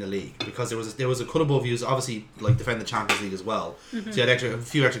regardless in the league, because there was a cut above you, obviously, like defend the Champions League as well. Mm-hmm. So you had a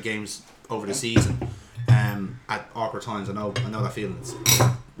few extra games over the season at awkward times. I know that feeling.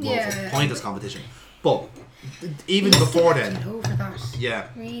 It's pointless competition, but even before then, get over that. Yeah,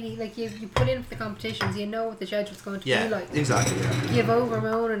 really, like you put in for the competitions, you know what the schedule's going to be like. Exactly. Yeah. You've over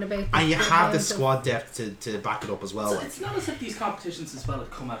moaning about, and you have the squad depth to back it up as well. So it's not as if these competitions as well have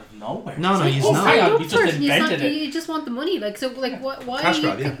come out of nowhere. No, you just invented it. You just want the money, like, so, like, why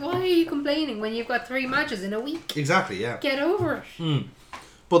are you complaining when you've got 3 matches in a week? Exactly. Yeah. Get over it.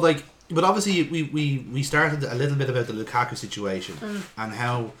 But obviously we started a little bit about the Lukaku situation and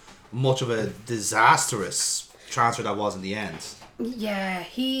how much of a disastrous transfer that was in the end. Yeah,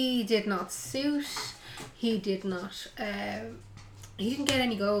 he did not suit. He did not. He didn't get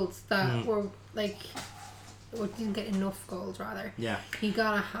any goals that were like. Or didn't get enough goals, rather. Yeah. He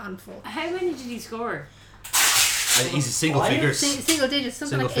got a handful. How many did he score? He's single figures. Single digits,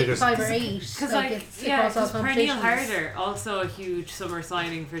 something Single like figures. 5 or 8. Because it's across all Pernille competitions. Harder, also a huge summer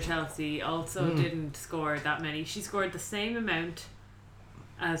signing for Chelsea, also didn't score that many. She scored the same amount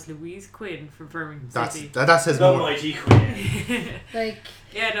as Louise Quinn for Birmingham City. That says No more. mighty Queen. Like,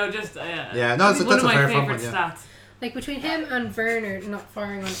 Yeah, no, just Yeah, no, one that's of a my fair favourite compliment, yeah. stats. like between him and Werner not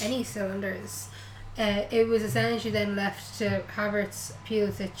firing on any cylinders, it was essentially then left to Havertz,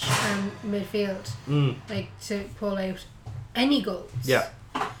 Pulisic and midfield like to pull out any goals. Yeah.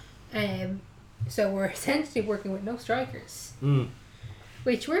 So we're essentially working with no strikers,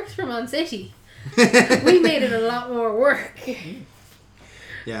 which works for Man City. We made it a lot more work.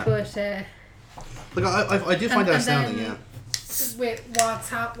 Yeah. But Look, I do find that astounding, yeah. with what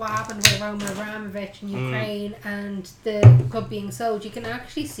happened with Roman Abramovich in Ukraine and the club being sold, you can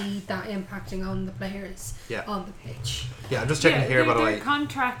actually see that impacting on the players on the pitch. Yeah, I'm just checking here, by the way. Their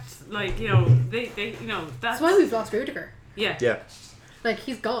contract, like, they that's That's why we've lost Rudiger. Yeah. Yeah. Like,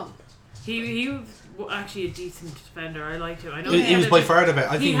 he's gone. He was actually a decent defender. I liked him. I know He was by far the best.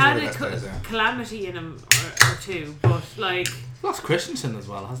 I think he he was had one of the a best players, yeah. calamity in him or two, but like Lost Christensen as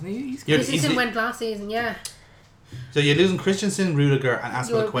well, hasn't he? He's Yeah, Christensen went last season, yeah. So you're losing Christensen, Rudiger, and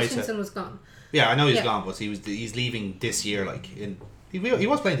Aspilicueta. Christensen was gone. Yeah, I know he's Yeah. gone, but he's leaving this year. Like he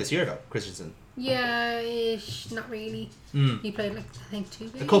was playing this year though, Christensen. Yeah, not really. He played like I think 2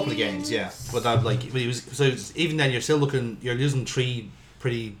 games. A couple of games, yeah. But that but he was even then you're still you're losing 3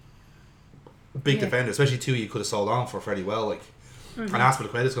 pretty big defenders, especially 2 you could have sold on for fairly well. Like and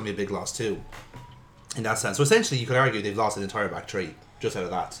Aspilicueta's going to be a big loss too, in that sense. So essentially, you could argue they've lost an entire back 3 just out of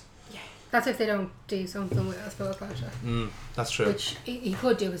that. That's if they don't do something with Aspilicueta. That's true. Which he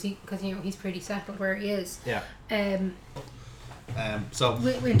could do because he's pretty settled where he is. Yeah. So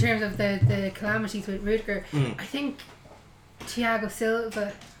In terms of the calamities with Rudiger, I think Thiago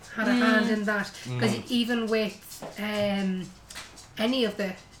Silva had a hand in that because even with any of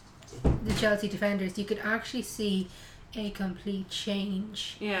the Chelsea defenders, you could actually see a complete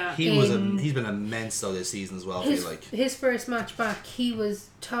change. yeah. he's been immense though this season as well. I feel like His first match back, he was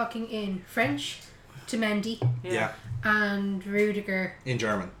talking in French to Mendy yeah, and Rudiger in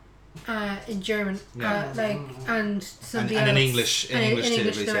German. in German, Yeah. and somebody And in else, English- in and English too,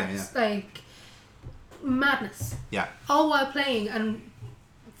 English please, the yeah, rest. Like madness. Yeah. All while playing and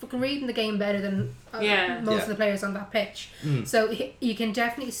fucking reading the game better than most of the players on that pitch. So you can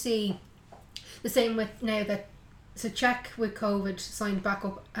definitely see the same with now that Czech with COVID signed back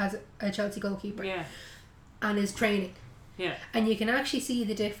up as a Chelsea goalkeeper and is training. Yeah. And you can actually see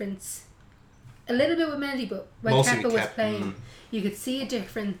the difference a little bit with Mendy, but when Mostly Kepa with was Kepa, playing, you could see a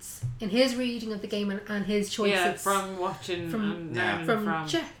difference in his reading of the game and his choices. Yeah, from watching and learning from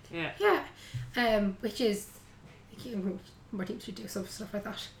Czech. Yeah. Which is more teams should do some stuff like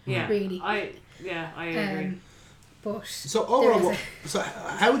that. Yeah. Really. I agree. But So overall, so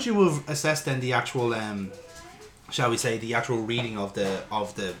how would you have assessed then the actual, shall we say, the actual reading of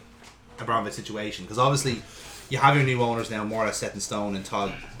the Abramovich situation? Because obviously, you have your new owners now more or less set in stone in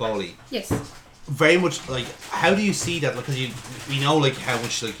Todd Bowley. yes. Very much like, how do you see that? Because we know like how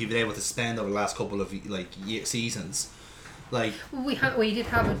much like you've been able to spend over the last couple of like seasons. Like We did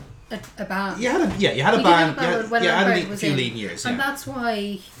have a ban. you had a ban. You had a few lean years. And Yeah. that's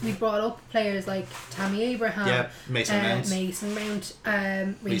why we brought up players like Tammy Abraham, Yeah, Mason Mount.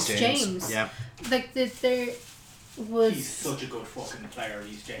 Reece James. Yeah. Like there was. He's such a good fucking player,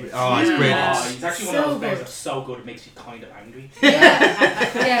 Reece James. Oh, he's brilliant. He's actually one So of those players good. that's so good it makes you kind of angry.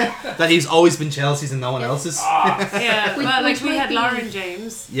 Yeah. That he's always been Chelsea's and no one else's. Yeah, Which- well, like which we might had be- Lauren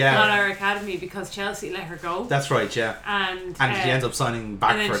James Yeah. on our academy because Chelsea let her go, That's right. Yeah. and And she ends up signing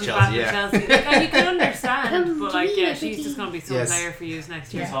back and then for she's Chelsea. back Yeah. for Chelsea. Like, and you can understand, but like, yeah, Yeah, she's just gonna be some Yes. player for you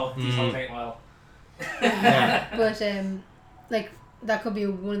next year. These whole take well. Yeah. But like that could be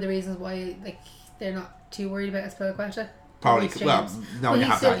one of the reasons why like they're not too worried about Aspilicueta. Probably. Reece Well, James. no, Well, you he's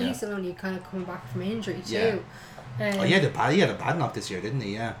have still, that. Yeah. he's still only kind of coming back from injury too. Yeah. Oh, he had a bad knock this year, didn't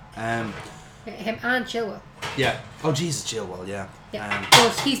he? Yeah. Him and Chilwell. Yeah. Oh, Jesus, Chilwell. Yeah. Yeah.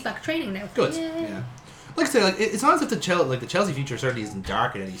 But he's back training now. Good. Yeah. Yeah. Like I say, like it's not as if the Chelsea future certainly isn't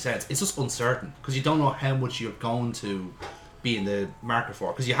dark in any sense. It's just uncertain because you don't know how much you're going to be in the market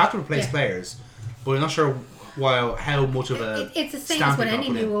for. Because you have to replace players, but you're not sure how much of a. It's the same stamp as when you're any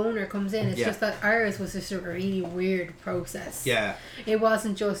gonna put new in. owner comes in. It's Yeah. just that ours was just a really weird process. Yeah. It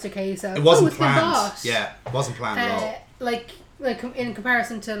wasn't just a case of It wasn't it's been planned. bought. Yeah. It wasn't planned at all. Like in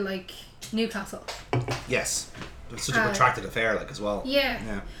comparison to like Newcastle. Yes. It was such a protracted affair, like as well. Yeah.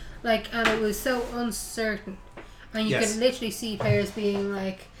 Yeah. Like, and it was so uncertain. And you Yes. could literally see players being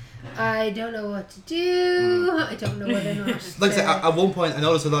like, I don't know what to do. I don't know whether or not. Like I said, at one point, I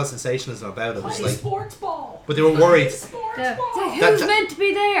noticed a lot of sensationalism about it. Which, like, sports ball. but they were worried. Yeah. Who's meant to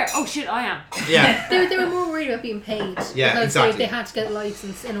be there? Oh shit, I am. Yeah. They were more worried about being paid. Yeah, because exactly. they had to get a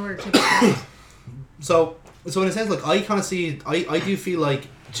license in order to be paid. So in a sense, like I kind of see, I do feel like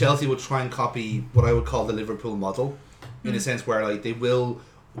Chelsea would try and copy what I would call the Liverpool model, in a sense where like they will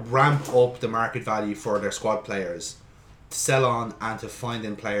ramp up the market value for their squad players, to sell on and to find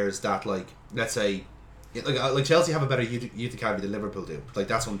in players that, like, let's say, like Chelsea have a better youth academy than Liverpool do. Like,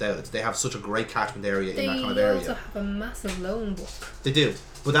 that's undoubted. They have such a great catchment area in that kind of They area. also have a massive loan book. They do,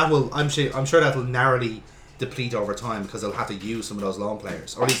 but that will, I'm sure that will narrowly deplete over time because they'll have to use some of those loan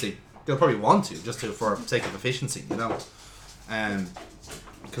players, or at least they'll probably want to, just for sake of efficiency, you know.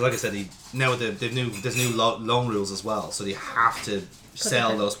 Because like I said, there's new loan rules as well, so they have to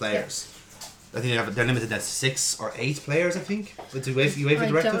sell those players. I think they're limited at 6 or 8 players. I think with the UEFA I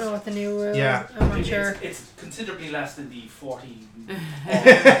directive. don't know what the new rule. Yeah. I'm not sure. It's considerably less than the 40,000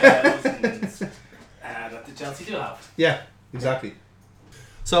 that the Chelsea do have. Yeah, exactly.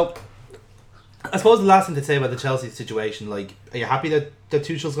 So, I suppose the last thing to say about the Chelsea situation, like, are you happy that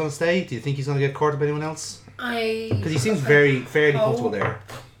Tuchel's going to stay? Do you think he's going to get caught by anyone else? Because he seems fairly comfortable there.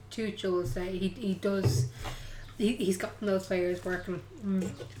 Tuchel will say he does. He's gotten those players working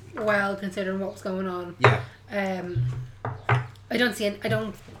well, considering what was going on. Yeah. I don't see. I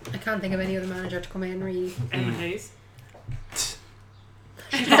can't think of any other manager to come in really. Evan Hayes.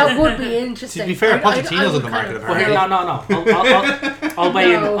 That would be interesting. To be fair, I Pochettino's would on the kind market of- Well, here, apparently. no. I'll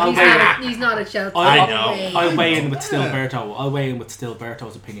weigh in. No, I'll he's weigh in. not. He's not a Chelsea. I know. I'll weigh in with Stilberto. I'll weigh in with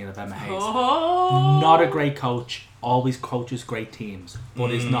Stilberto's opinion of Emma Hayes. Oh. Not a great coach. Always coaches great teams,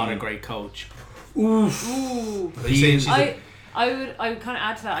 but is not a great coach. Oof. Ooh. Are you saying she's I would kind of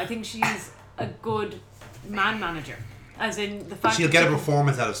add to that. I think she's a good man manager, as in the fact she'll that get a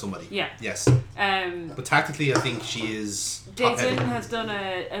performance out of somebody. Yeah. Yes. But tactically, I think she is top Dave heavy. Linton has done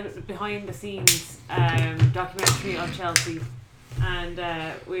a behind the scenes documentary on Chelsea, and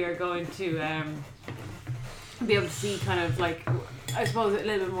we are going to be able to see kind of like, I suppose, a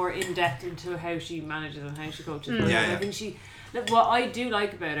little bit more in depth into how she manages and how she coaches. But Yeah, yeah. I think what I do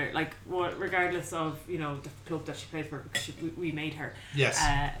like about her, like, regardless of, you know, the club that she played for, because we made her. Yes.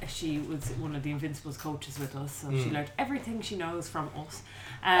 She was one of the Invincibles coaches with us, so she learned everything she knows from us.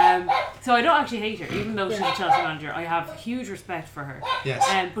 So I don't actually hate her, even though she's a Chelsea manager. I have huge respect for her. Yes.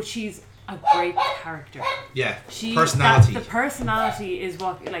 But she's a great character. Yeah. She, Personality. The personality is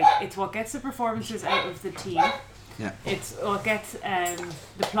what, like, it's what gets the performances out of the team. Yeah. It's what gets the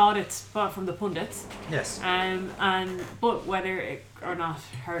plaudits from the pundits. Yes. But whether or not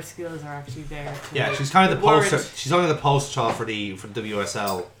her skills are actually there. Yeah, she's kind of the warrant- poster. She's only the poster child for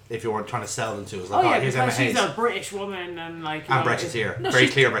WSL. If you were trying to sell them to us, like, Oh yeah, here's Emma because she's Hayes a British woman and like. and Brexiteer. No, Very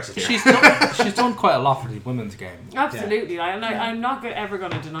she's- clear Brexiteer. She's done quite a lot for the women's game. Absolutely, I'm not ever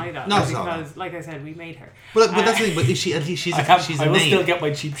going to deny that. No, it's not. because, like I said, we made her. but that's the thing. But she at least she's a I will name. still get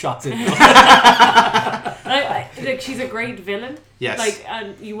my cheap shots in. Like, she's a great villain. Yes. Like,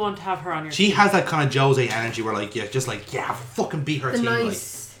 and you want to have her on your She team. has that kind of Jose energy where, like, fucking beat her The team.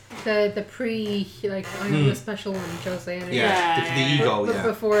 nice, the pre, like, I'm the special one, Jose. Like, Energy. yeah, the ego, But yeah.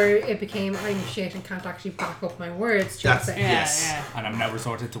 before it became I'm shit and can't actually back up my words, That's- Jose. Yeah, Yes. yeah. And I'm now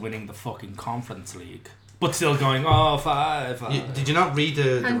resorted to winning the fucking Conference League. But still going, oh, five. Did you not read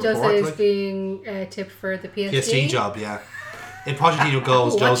the And report? Jose is Like, being tipped for the PSG. PSG job, yeah. In Pochettino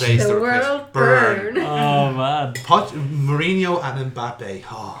goes, Watch Jose's the the world burn. Oh, man. Mourinho and Mbappe.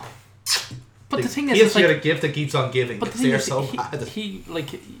 Oh. But the thing he is, has it's to get like, a gift that keeps on giving but the because thing they're is, so bad.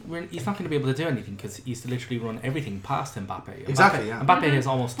 he's not going to be able to do anything because he's to literally run everything past Mbappe. Exactly, yeah. Mbappe has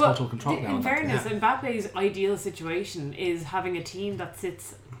almost But total control now. in of that team. fairness, Mbappe's ideal situation is having a team that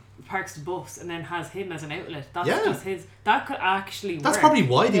parks the bus and then has him as an outlet. That's Yeah. just his. That could actually work. That's probably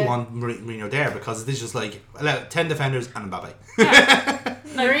why they Yeah. want Mourinho there, because it's just like 10 defenders and Mbappe.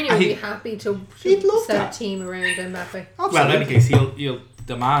 Mourinho would be happy to he'd love set that. a team around Mbappe. Well, in any case, he'll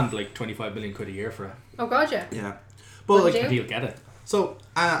demand like 25 million quid a year for it. Oh god, yeah. Yeah. But Would like, you? And he'll get it. so,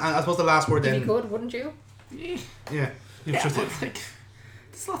 I suppose the last word If you then. could, wouldn't you? Yeah. Yeah, but like,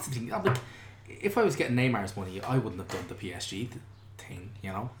 there's lots of things. Like, if I was getting Neymar's money, I wouldn't have done the PSG thing. You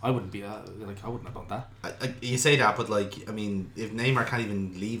know, I wouldn't be I wouldn't have done that. You say that, but like, I mean, if Neymar can't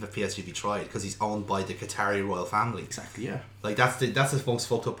even leave if PSG if he tried, because he's owned by the Qatari royal family. Exactly. Yeah. Like that's the most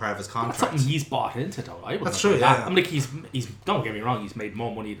fucked up part of his That's contract. something he's bought into, though. I wouldn't That's have true, done that. yeah. I'm like, he's. Don't get me wrong. He's made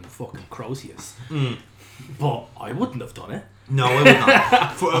more money than fucking Crozius. Mm. But I wouldn't have done it. No, I would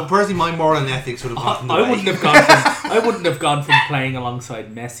not. Personally, my moral and ethics would have gone from the I way. wouldn't have gone from. I wouldn't have gone from playing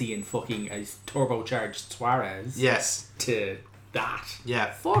alongside Messi and fucking a turbocharged Suarez. Yes. To that.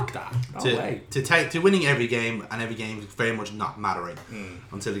 Yeah. Fuck that. No way. To winning every game, and every game very much not mattering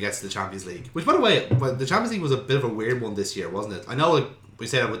until it gets to the Champions League. Which, by the way, the Champions League was a bit of a weird one this year, wasn't it? I know, like, we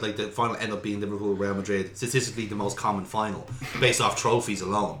say that with like the final end up being Liverpool Real Madrid, statistically the most common final based off trophies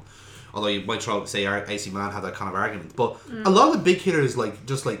alone. Although you might say AC Milan had that kind of argument, but a lot of the big hitters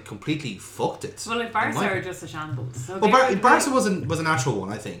just completely fucked it. Well, like Barca are just a shambles. So Barca was a natural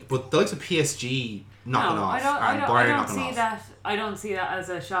one, I think, but the likes of PSG knocking off and Bayern knocking off. I don't see that as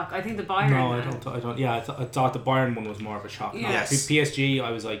a shock. I think the Bayern. No, I don't. Yeah, I thought the Bayern one was more of a shock. Yeah. No, Yes. PSG,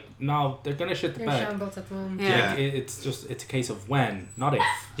 I was like, no, they're gonna shit the They're bed. shambles at the moment. Yeah. It's a case of when, not if.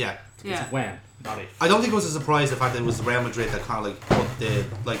 Yeah. It's a case of when, not if. I don't think it was a surprise the fact that it was Real Madrid that kind of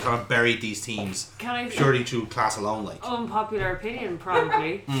kind of buried these teams purely through class alone. Like unpopular opinion,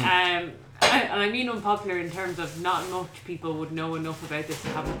 probably. And I mean unpopular in terms of not much people would know enough about this to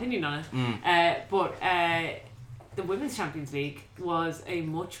have an opinion on it. But the Women's Champions League was a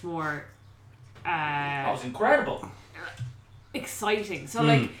much more That was incredible. exciting. So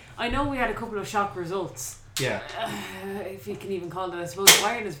like I know we had a couple of shock results. yeah, If you can even call that, I suppose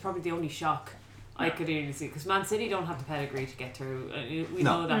Bayern is probably the only shock I could really see, because Man City don't have the pedigree to get through. We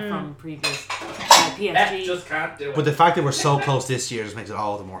know that from previous PSG. Pep just can't do it. but the fact that we're so close this year just makes it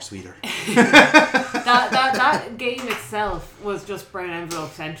all the more sweeter. that game itself was just brown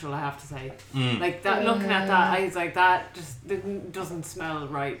envelope central, I have to say. Like that, looking at that, I was like, that just doesn't smell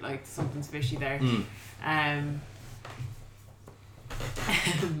right. Like something's fishy there.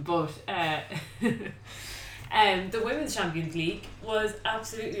 But the Women's Champions League was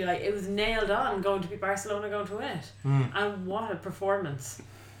absolutely like, it was nailed on going to be Barcelona going to win it. And what a performance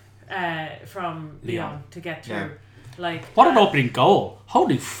from Lyon to get through. Yeah. Like What an opening goal!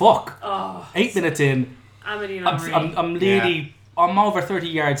 Holy fuck! Oh, 8 minutes in, Amadine I'm nearly, I'm over 30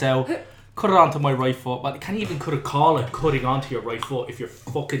 yards out. Cut it onto my right foot, but you can't even call it cutting onto your right foot if you're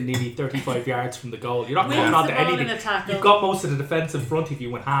fucking nearly 35 yards from the goal. You're not cutting onto anything. You've got most of the defence in front of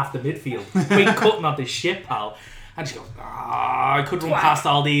you and half the midfield. You ain't cutting onto shit, pal. And she goes, I could run past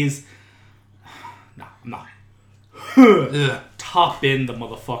all these. No, I'm not. Top in the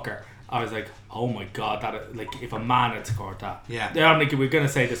motherfucker. I was like, oh my god, that like if a man had scored that. Yeah. I'm like, we're gonna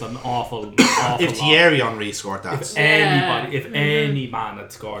say this an awful If Thierry Henry scored that, if any man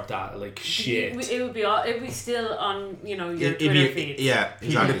had scored that, like shit. It would be still on, your it'd Twitter be, feed. yeah, People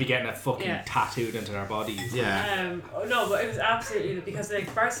exactly. would be getting it fucking Yeah. tattooed into their bodies. Yeah. No, but it was absolutely, because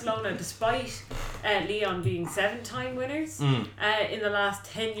like Barcelona, despite Lyon being 7-time winners in the last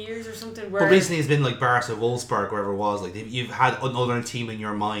 10 years or something, But recently it's been like Barca, Wolfsburg, wherever it was. Like you've had another team in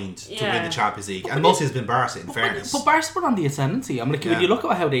your mind to win the Champions League, and mostly it's been Barca. In fairness, But Barca were on the ascendancy. I mean, like, when you look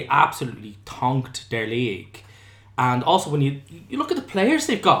at how they absolutely tonked their league, and also when you look at the players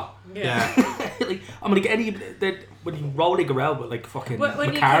they've got. yeah. Like, I mean, like when you rolling around with like fucking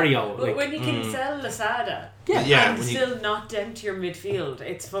Macario, when you can sell Lasada, Yeah, and when you- still not dent your midfield,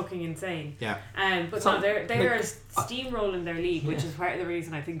 it's fucking insane. Yeah. But So, no, they're like, steamrolling their league, which is part of the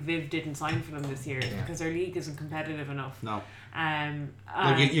reason I think Viv didn't sign for them this year, is because their league isn't competitive enough. No.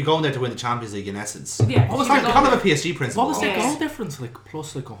 Like You're going there to win the Champions League in essence. Yeah. What was that? Kind of a PSG principle. what was their Yeah. goal difference? Like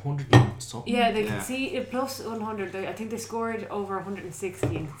plus like 100 and something. Yeah, they Yeah. can see it plus 100. I think they scored over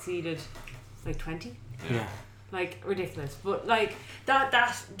 160 and conceded like 20. Yeah. Like ridiculous, but like that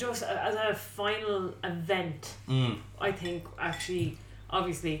just as a final event, I think actually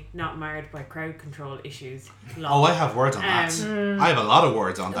obviously not marred by crowd control issues. Oh, I have words on that. I have a lot of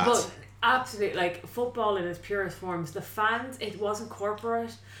words on that. But absolutely, like football in its purest forms, the fans, it wasn't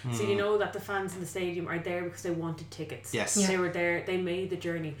corporate, so you know that the fans in the stadium are there because they wanted tickets. Yes. They were there, they made the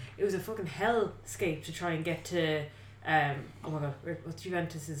journey. It was a fucking hellscape to try and get to oh my god, what's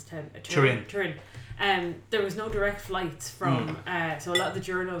Juventus's town? Turin. There was no direct flights from so a lot of the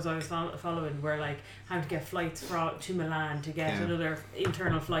journos I was following were like having to get flights to Milan to get another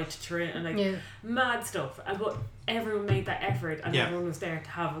internal flight to Turin, and like mad stuff, but everyone made that effort, and everyone was there to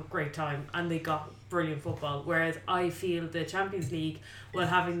have a great time, and they got brilliant football. Whereas I feel the Champions League, while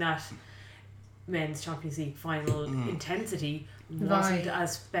having that men's Champions League final intensity, wasn't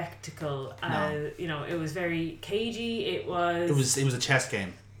as spectacle as it was very cagey. It was a chess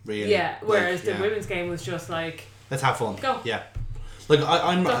game, really. yeah, whereas the women's game was just like, let's have fun. Go. Yeah. Like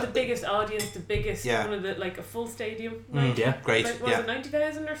I'm got the biggest audience, the biggest one of the, like a full stadium. Like, great. Like, was it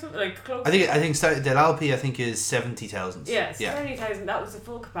 90,000 or something? Like close. I think Del Alpi I think is 70,000. Yeah, 70,000. That was the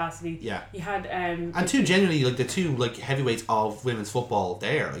full capacity. Yeah. You had and two genuinely like the two like heavyweights of women's football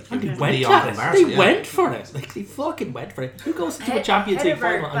there. Like And they Leon went and for it. Barca, They went for it. Like they fucking went for it. Who goes into a Champions League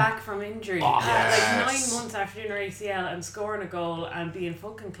final? Hedberg back from injury, Oh, like yes. 9 months after doing her ACL and scoring a goal and being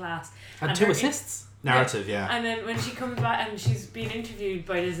fucking class. And her 2 assists. narrative, yeah. And then when she comes back and she's being interviewed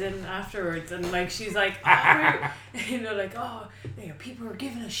by the Zin afterwards, and like she's like, oh, like, oh, people are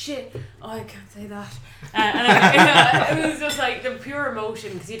giving a shit. Oh, I can't say that. And it was just like the pure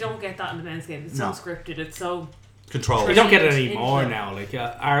emotion, because you don't get that in the men's game. It's so scripted. It's so control. You don't get it anymore now. Like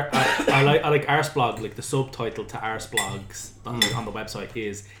I like Arseblog. Like the subtitle to Arseblogs on the website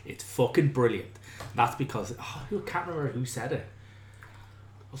is "It's fucking brilliant." That's because I can't remember who said it.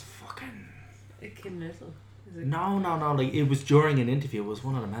 It was fucking Kim Little. No. Like it was during an interview. It was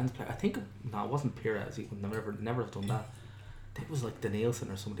one of the men's players. I think it wasn't Pires. He would never have done that. I think it was like Danielson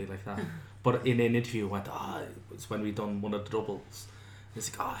or somebody like that. But in an interview, it went, it's when we done one of the doubles.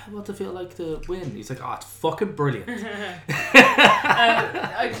 He's like, what's it feel like to win? He's like, it's fucking brilliant.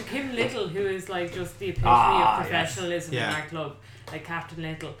 Kim Little, who is like just the epitome of professionalism in our club, like Captain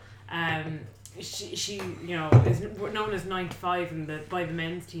Little. She is known as 9 to 5 by the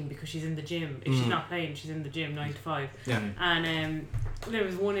men's team because she's in the gym. If she's not playing, she's in the gym 9 to 5. Yeah. And there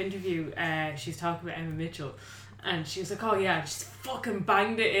was one interview. She's talking about Emma Mitchell, and she was like, "Oh yeah, she's fucking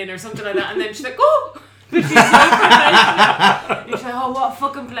banged it in" or something like that. And then she's like, "Oh." But she's so professional. She's like, "Oh, what a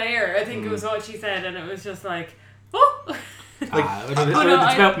fucking player!" I think it was what she said, and it was just like, "Oh." It's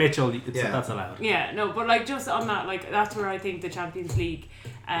about Mitchell. That's allowed. Yeah, no, but like just on that, like that's where I think the Champions League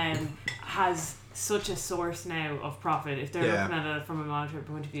has such a source now of profit if they're looking at it from a monetary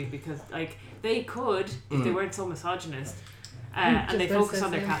point of view, because like they could, if they weren't so misogynist, and they focus on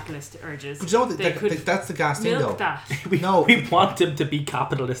their capitalist urges. But you know what, that's the gas thing though. We want them to be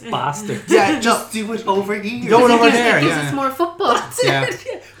capitalist bastards. Yeah, just do it over here. Do it over there. Gives us more football.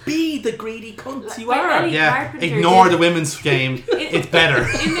 Be the greedy cunts you like are. Ellie Carpenter Ignore the women's game. It's better.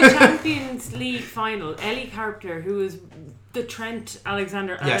 In the Champions League final, Ellie Carpenter, who is the Trent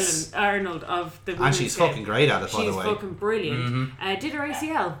Alexander-Arnold of the women's and she's game, fucking great at it, by the way. She's fucking brilliant. Did her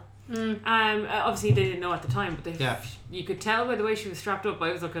ACL. Obviously they didn't know at the time, but you could tell by the way she was strapped up.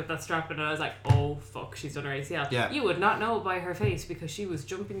 I was looking at that strap and I was like, oh fuck, she's done her ACL. You would not know by her face because she was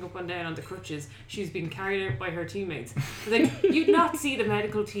jumping up and down on the crutches. She's been carried out by her teammates. Like you'd not see the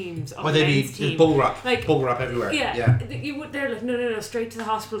medical teams of the men's team. Bubble wrap everywhere. You would. They're like no, straight to the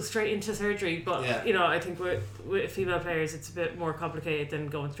hospital, straight into surgery. But I think with female players it's a bit more complicated than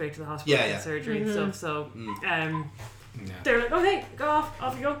going straight to the hospital and surgery and stuff. So they're like, okay, go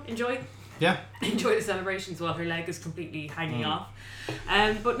off you go, enjoy the celebrations while her leg is completely hanging off.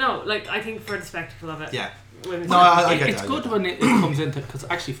 But no, like I think for the spectacle of it, I get it's good when it comes into, because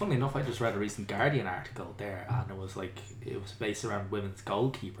actually funnily enough I just read a recent Guardian article there and it was based around women's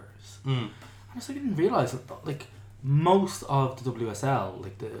goalkeepers and I was like, I didn't realise that like most of the WSL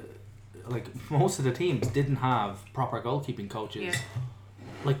most of the teams didn't have proper goalkeeping coaches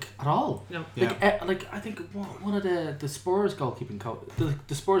like at all. No. I think one of the Spurs goalkeeping coach,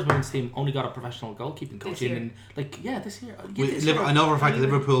 the Spurs women's team only got a professional goalkeeping coach this year. This year. I know for a fact that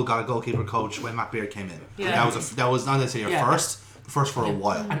Liverpool got a goalkeeper coach when Matt Beard came in. Yeah. That was not necessarily first for a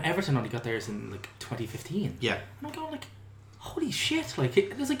while. And Everton only got theirs in 2015. Yeah. And I'm going holy shit!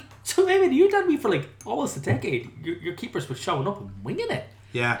 It's like, so Eamon, you done me for almost a decade. Your keepers were showing up and winging it.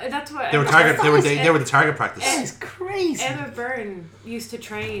 Yeah, that's what they were the target practice. It's crazy. Emma Byrne used to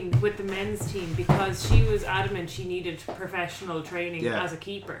train with the men's team because she was adamant she needed professional training as a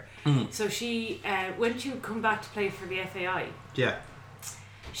keeper. So she, when she would come back to play for the FAI,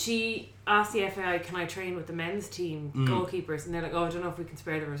 she asked the FAI, "Can I train with the men's team goalkeepers?" And they're like, "Oh, I don't know if we can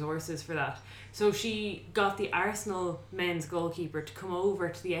spare the resources for that." So she got the Arsenal men's goalkeeper to come over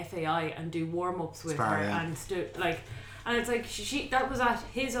to the FAI and do warm ups with her and and it's like she that was at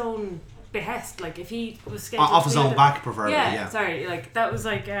his own behest. Like if he was scheduled off his own back, preferably. Sorry. Like that was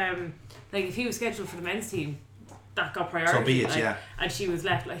like if he was scheduled for the men's team, that got priority. So be it. And she was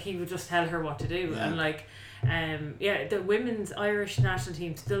left he would just tell her what to do. And the women's Irish national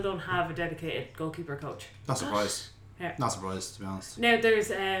team still don't have a dedicated goalkeeper coach. Not surprised. Not surprised, to be honest. Now there's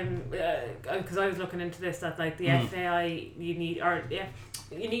because I was looking into this that the FAI you need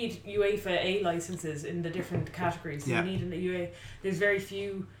UEFA A licenses in the different categories. You need in the UEFA. There's very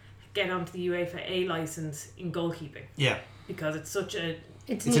few get onto the UEFA A license in goalkeeping. Yeah. Because it's such a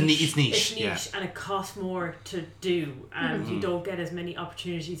it's niche. And it costs more to do, and you don't get as many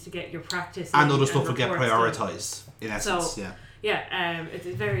opportunities to get your practice. And other stuff will get prioritised in essence. It's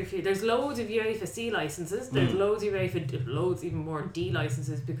very few. There's loads of UEFA C licenses. There's loads of loads even more D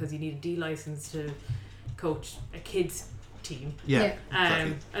licenses because you need a D license to coach a kids team. Exactly.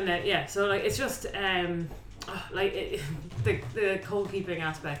 And then so it's just the goalkeeping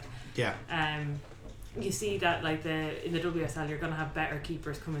aspect. you see that like in the WSL you're going to have better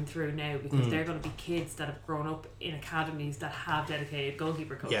keepers coming through now because they're going to be kids that have grown up in academies that have dedicated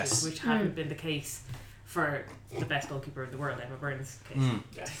goalkeeper coaches, which haven't been the case for the best goalkeeper in the world, Emma Burns' case.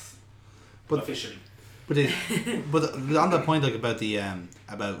 Yes. But officially. But on that point, like about the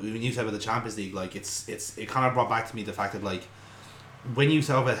about when you said about the Champions League, like it kind of brought back to me the fact that like when you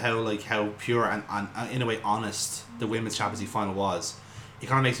talk about how pure and in a way honest the women's Champions League final was, it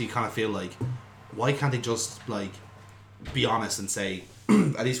kind of makes you kind of feel like, why can't they just like be honest and say,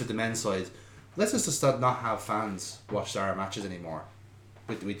 at least with the men's side, let's just not have fans watch our matches anymore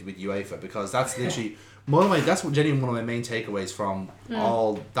with UEFA, because that's literally that's genuinely one of my main takeaways from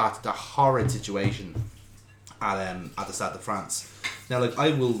all that the horrid situation at the Stade de France. Now, like,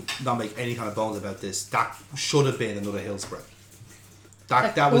 I will not make any kind of bones about this. That should have been another Hillsborough.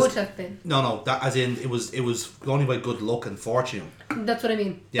 That was have been. No, that as in it was only by good luck and fortune. That's what I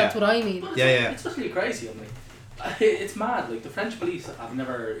mean. Yeah. That's what I mean. Yeah. It's really crazy. I mean, it's mad. Like, the French police have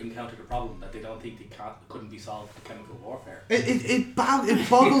never encountered a problem that they don't think couldn't be solved with chemical warfare. It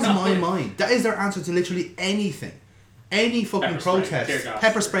boggles my mind. That is their answer to literally anything, any fucking protest.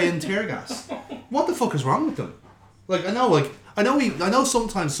 Pepper spray and tear gas. What the fuck is wrong with them? Like, I know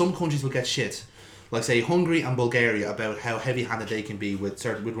sometimes some countries will get shit, like say Hungary and Bulgaria, about how heavy-handed they can be with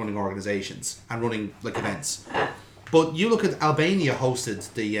running organisations and running like events. But you look at Albania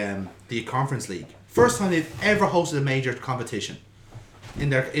hosted the Conference League. First time they've ever hosted a major competition in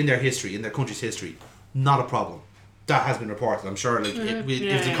their history, in their country's history. Not a problem. That has been reported. I'm sure. Like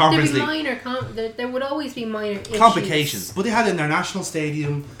if the Conference League, there would always be minor issues. Complications. But they had it in their national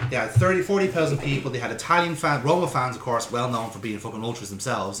stadium. They had 40,000 people. They had Italian fans, Roma fans, of course, well known for being fucking ultras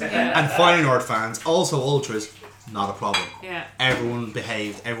themselves, and Feyenoord fans, also ultras. Not a problem. Yeah. Everyone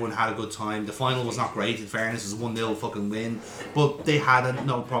behaved. Everyone had a good time. The final was not great. In fairness, it was 1-0 fucking win, but they had a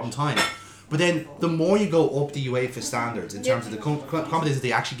no problem time. But then the more you go up the UEFA standards in terms of the competitions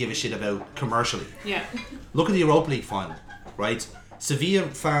they actually give a shit about commercially. Yeah. Look at the Europa League final, right? Sevilla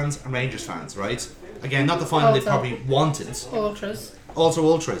fans and Rangers fans, right? Again, not the final they probably wanted. Ultras. Also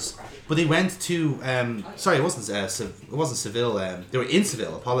ultras, but they went to it wasn't Seville. They were in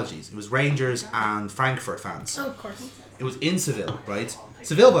Seville. Apologies. It was Rangers and Frankfurt fans. Oh, of course. It was in Seville, right?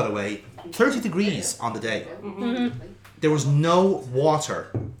 Seville, by the way, 30 degrees on the day. There was no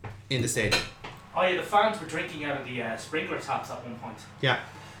water in the stadium. Oh yeah, the fans were drinking out of the sprinkler taps at one point. Yeah,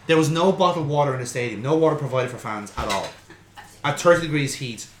 there was no bottled water in the stadium. No water provided for fans at all. At 30 degrees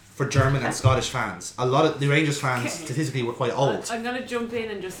heat. For German and Scottish fans, a lot of the Rangers fans statistically were quite old. I'm going to jump in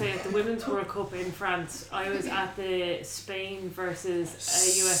and just say at the Women's World Cup in France, I was at the Spain versus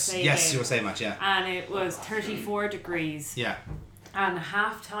USA game. Yes, USA match, yeah. And it was 34 degrees. Yeah. And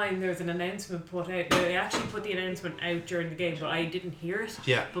half time there was an announcement put out. They actually put the announcement out during the game, but I didn't hear it.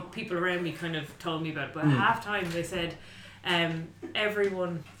 Yeah. But people around me kind of told me about it. But at half time they said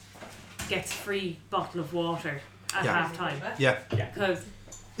everyone gets free bottle of water at half time. Yeah. Because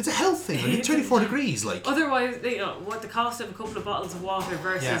it's a health thing. Like, it's 34 degrees. Like, otherwise, what the cost of a couple of bottles of water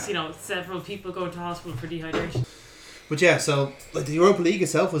versus several people going to hospital for dehydration. But yeah, so like the Europa League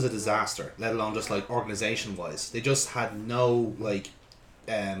itself was a disaster. Let alone just like organisation wise, they just had no like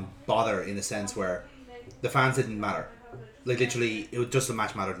bother in a sense where the fans didn't matter. Like literally, it was just the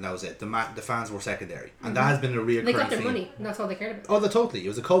match mattered and that was it. The fans were secondary, and that has been a reoccurring They got their theme. money, and that's all they cared about. Oh, totally. It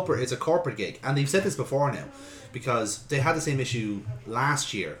was it's a corporate gig, and they've said this before now, because they had the same issue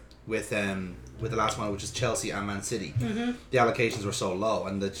last year with the last one, which is Chelsea and Man City. The allocations were so low,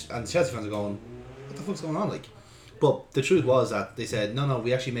 and the Chelsea fans are going, "What the fuck's going on?" Like, but the truth was that they said, "No,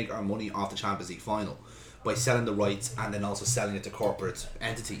 we actually make our money off the Champions League final by selling the rights and then also selling it to corporate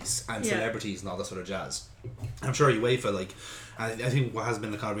entities and celebrities and all that sort of jazz." I'm sure UEFA, like, and I think what has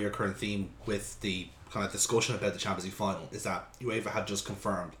been the kind of recurring theme with the kind of discussion about the Champions League final is that UEFA have just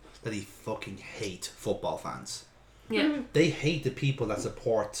confirmed that they fucking hate football fans. Yeah. They hate the people that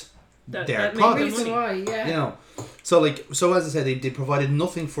support their that products. Reason why, yeah. You know, so as I said, they provided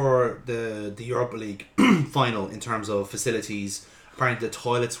nothing for the Europa League final in terms of facilities. Apparently, the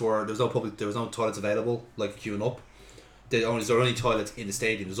toilets there was no toilets available, like queuing up. There were only toilets in the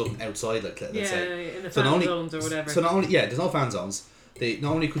stadium. There's nothing outside, like let's say. In the fan zones or whatever. So not only there's no fan zones.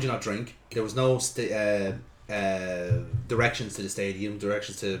 Not only could you not drink, there was no directions to the stadium,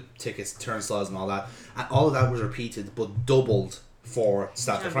 directions to tickets, turnstiles, and all that. And all of that was repeated, but doubled for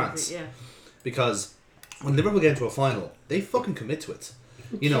Stade de France. Yeah. Because when Liverpool get into a final, they fucking commit to it.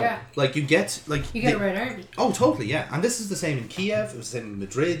 You know, like you get a red army. Oh, totally, yeah. And this is the same in Kiev. It was the same in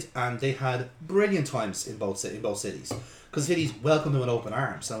Madrid, and they had brilliant times in both cities. Because cities welcome them with open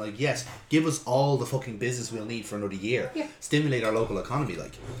arms. And like, yes, give us all the fucking business we'll need for another year. Yeah. Stimulate our local economy.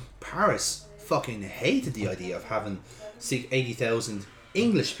 Like Paris fucking hated the idea of having 80,000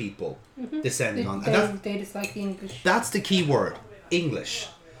 English people descending on. And they dislike the English. that's the key word, English.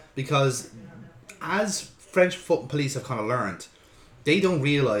 Because as French foot police have kind of learned, they don't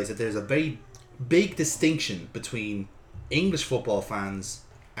realise that there's a very big distinction between English football fans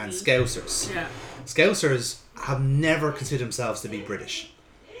and Scousers. Yeah. Scousers have never considered themselves to be British.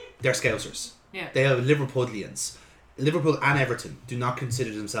 They're Scousers. Yeah. They are Liverpudlians. Liverpool and Everton do not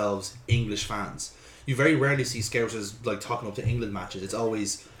consider themselves English fans. You very rarely see Scousers like talking up to England matches. It's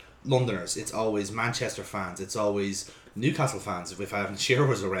always Londoners. It's always Manchester fans. It's always Newcastle fans if I haven't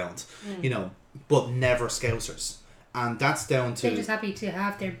Shearers around. You know, but never Scousers. And that's down to... They're just happy to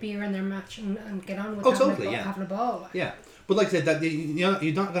have their beer and their match and get on with having a ball. Yeah. But like I said, that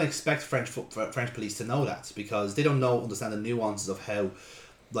you're not going to expect French police to know that, because they don't understand the nuances of how,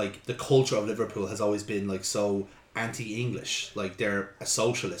 like, the culture of Liverpool has always been like so anti-English. Like, they're a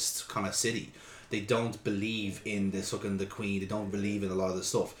socialist kind of city. They don't believe in the Queen. They don't believe in a lot of the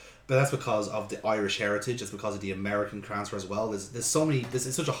stuff. But that's because of the Irish heritage. It's because of the American transfer as well. There's so many.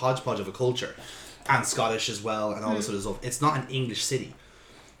 It's such a hodgepodge of a culture, and Scottish as well, and all this sort of stuff. It's not an English city,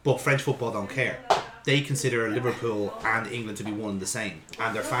 but French football don't care. They consider Liverpool and England to be one and the same,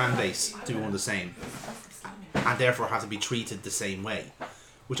 and their fan base to be one and the same, and therefore have to be treated the same way,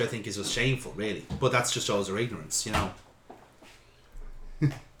 which I think is just shameful, really. But that's just shows their ignorance, you know.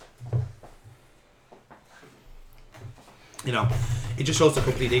 You know, it just shows the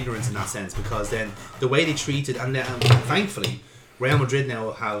complete ignorance in that sense, because then the way they treated, and thankfully Real Madrid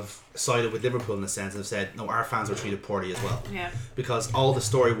now have sided with Liverpool in a sense and have said, no, our fans were treated poorly as well. Yeah. Because all the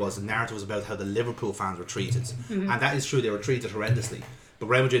story was, the narrative was about how the Liverpool fans were treated. And that is true, they were treated horrendously. But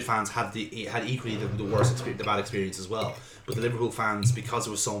Real Madrid fans had equally the worst experience, the bad experience as well. But the Liverpool fans, because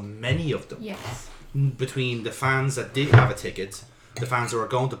there were so many of them, Yes. between the fans that did have a ticket, the fans who were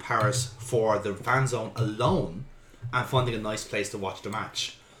going to Paris for the fan zone alone, and finding a nice place to watch the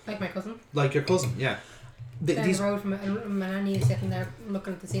match. Like my cousin. Like your cousin, yeah. Down the road from it, and my nanny is sitting there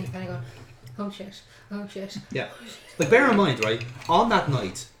looking at the scenes, kind of going, oh shit. Yeah. Like, bear in mind, right, on that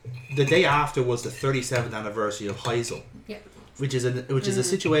night, the day after was the 37th anniversary of Heysel. Yeah. Which is a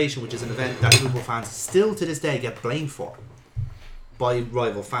situation, which is an event that Liverpool fans still to this day get blamed for by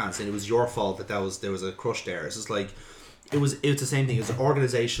rival fans, and it was your fault that there was a crush there. It's just like it was the same thing. It was an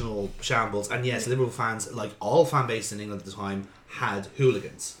organisational shambles, and yes, Liverpool fans, like all fan bases in England at the time, had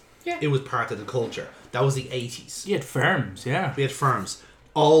hooligans. Yeah. It was part of the culture. That was the 80s. You had firms, yeah. We had firms.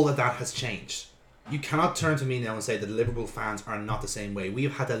 All of that has changed. You cannot turn to me now and say that the Liverpool fans are not the same way. We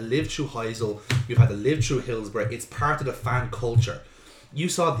have had to live through Heysel. We've had to live through Hillsborough. It's part of the fan culture. You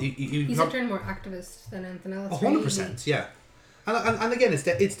saw... He's turned more activist than anything else. 100%, yeah. And again,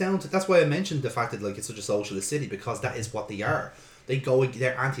 it's down to... That's why I mentioned the fact that, like, it's such a socialist city, because that is what they are.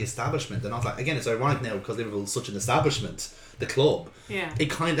 They're anti-establishment. They're not like... Again, it's ironic now because Liverpool is such an establishment, the club. Yeah.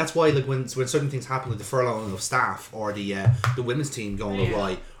 That's why, like, when certain things happen, like the furloughing of staff or the women's team going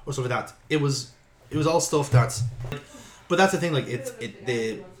awry or stuff like that, it was all stuff that's... But that's the thing, like,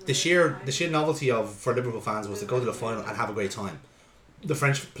 the sheer novelty for Liverpool fans was to go to the final and have a great time. The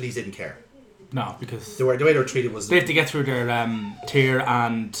French police didn't care. No, because the way they were treated was... They have to get through their tear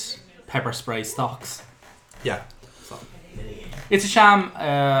and pepper spray stocks. Yeah. So, it's a sham.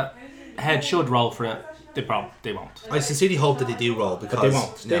 Head should roll for it. They won't. I sincerely hope that they do roll, because... But they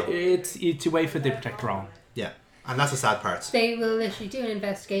won't. No. It's UEFA, they protect their own. Yeah. And that's the sad part. They will literally do an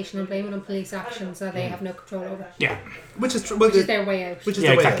investigation and blame it on police actions that they have no control over. Yeah. Which is their way out. Which is yeah,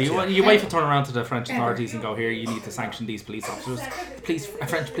 their way exactly. out, You wait for turn around to the French authorities and go, here, you need to sanction these police officers.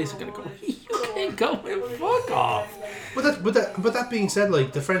 French police are going to go, you can't go, fuck off. But that being said,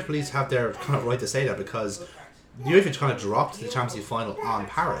 like, the French police have their kind of right to say that, because UEFA kind of dropped the Champions League final on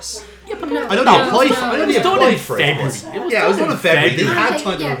Paris. Yeah, but No, I know they applied for it. It was It was done in February. They had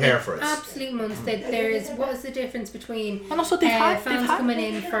time to prepare for it. Absolute months. What is the difference between And also fans coming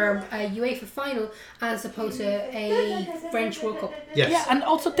in for a UEFA final as opposed to a French World Cup? Yes. Yeah, and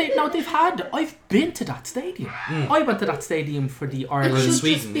also I've been to that stadium. I went to that stadium for the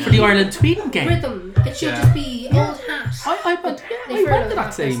Sweden Ireland-Sweden game. Rhythm. It should just be old hat. I went to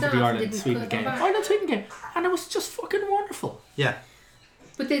that stadium for the Ireland-Sweden game. Ireland-Sweden game. And it was just fucking wonderful. Yeah.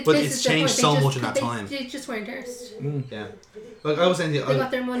 But it's changed so much in that time. They just weren't theirs. Yeah. Like I was saying, They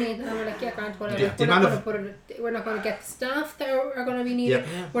got their money and they were like, yeah, grant, whatever. We're not going to get the staff that are going to be needed.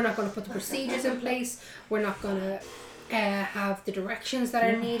 Yeah. We're not going to put the procedures in place. We're not going to have the directions that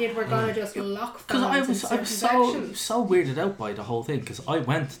are needed. We're gonna just lock Because fans in I was certain directions. so weirded out by the whole thing, because I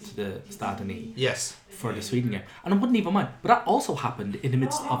went to the Stade Denis Yes, for the Sweden game, and I wouldn't even mind. But that also happened in the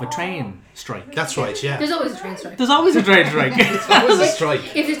midst of a train strike. that's right. Yeah, There's always a train strike. There's always a train strike. that was a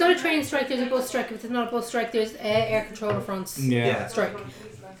strike. If there's not a train strike, there's a bus strike. If there's not a bus strike, there's air controller France Yeah. strike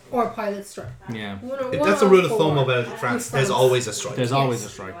or pilot strike. Yeah. If that's the rule of thumb about France, there's always a strike. There's Yes. always a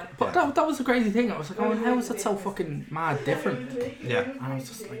strike. But that was a crazy thing. I was like, oh, how is that so fucking mad different? Yeah. And I was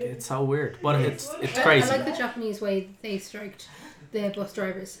just like, it's so weird. But it's I crazy. like the Japanese way they striked the bus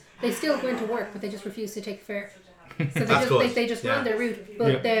drivers. They still go into work, but they just refuse to take fare. So That's good. they just Yeah. ran their route,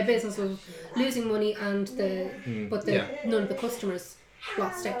 but their business was losing money, and none of the customers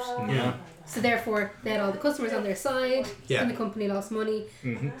lost out. Yeah. So therefore, they had all the customers on their side, Yeah. and the company lost money.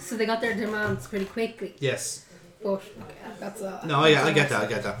 So they got their demands pretty quickly. Yes. But that's No, I get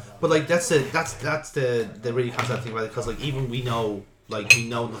that. But like that's the really concept thing about it, because like even we know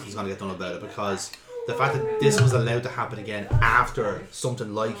nothing's gonna get done about it, because the fact that this was allowed to happen again after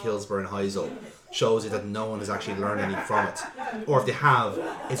something like Hillsborough and Heysel shows you that no one has actually learned anything from it, or if they have,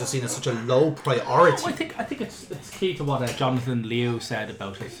 it's just seen as such a low priority. I think it's key to what Jonathan Liu said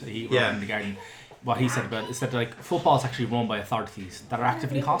about it. He wrote in the Guardian. What he said about it is that like football is actually run by authorities that are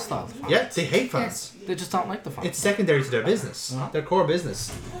actively hostile to fans. Yeah, they hate fans. They just don't like the fans. It's secondary to their business. Their core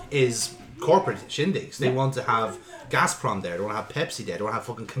business is corporate shindigs. They want to have Gazprom there. They want to have Pepsi there. They want to have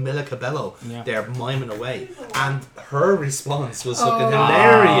fucking Camila Cabello there miming away. And her response was fucking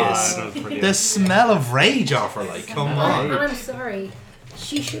hilarious. that was brilliant. The smell of rage off her, like, come And on. I'm sorry,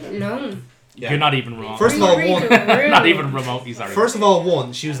 she should have known. You're not even wrong. First of all, Read one. the room. Not even remotely sorry. First of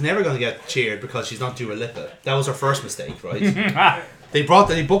all, she was never going to get cheered because she's not Dua Lipa. That was her first mistake, right? They booked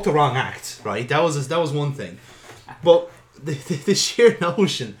the wrong act, right? That was one thing. But the sheer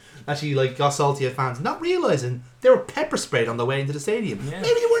notion that she like got salty at fans, not realising they were pepper sprayed on the way into the stadium. Yeah.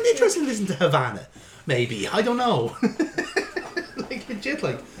 Maybe they weren't interested in listening to Havana. Maybe, I don't know. Like legit,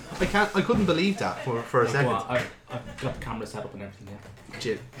 like I couldn't believe that for a second. Well, I've got the camera set up and everything. Yeah.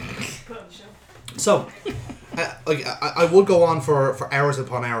 Legit. So, I would go on for hours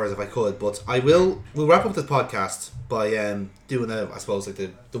upon hours if I could, but we'll wrap up this podcast by doing I suppose like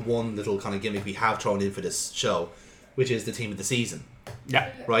the one little kind of gimmick we have thrown in for this show, which is the team of the season. Yeah.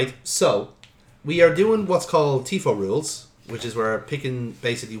 Right? So, we are doing what's called TIFO rules, which is we're picking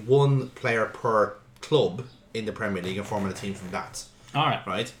basically one player per club in the Premier League and forming a team from that. Alright.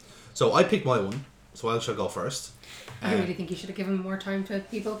 Right? So, I picked my one, so I shall go first. I really think you should have given more time to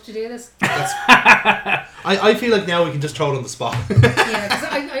people to do this. I feel like now we can just throw it on the spot. Yeah,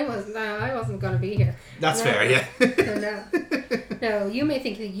 because I wasn't going to be here. That's No. fair, yeah. No, you may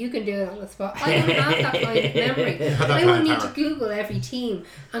think that you can do it on the spot. I don't have that kind of memory. that I kind will of need power. to Google every team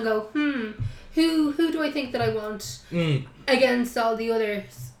and go, who do I think that I want Mm. against all the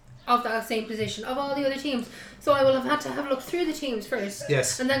others of that same position, of all the other teams. So I will have had to have looked through the teams first.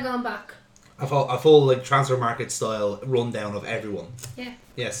 Yes. And then gone back. A full like transfer market style rundown of everyone. Yeah.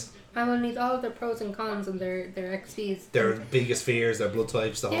 Yes. I will need all their pros and cons and their XPs. Their biggest fears, their blood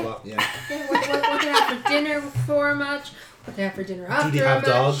types, the whole lot. Yeah. Yeah, what they have for dinner before a match, what they have for dinner after Do they a have match.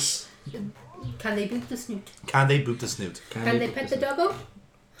 dogs? Can they boot the snoot? Can they boot the snoot? Can they pet the doggo?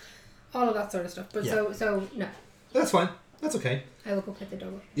 All of that sort of stuff. But Yeah. so no, That's fine. That's okay. I will go pet the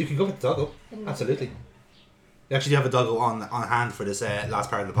doggo. You can go with the doggo. Absolutely. We actually do have a doggo on hand for this last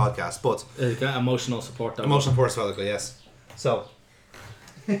part of the podcast, but Got emotional support. Though. emotional force validly, yes. So,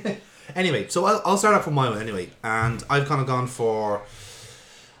 anyway, so I'll start off with my one anyway, and I've kind of gone for,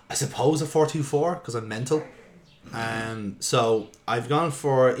 I suppose, a 4-2-4 because I'm mental. So I've gone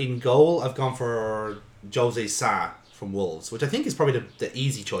for in goal. I've gone for Jose Sa from Wolves, which I think is probably the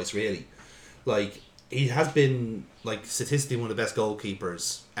easy choice, really. Like he has been like statistically one of the best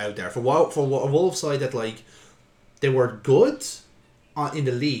goalkeepers out there for a Wolves side that like they were good in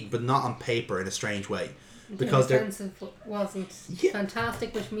the league, but not on paper in a strange way. Because the they're defensive wasn't Yeah.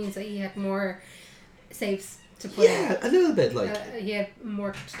 fantastic, which means that he had more saves to put in. a little bit like He had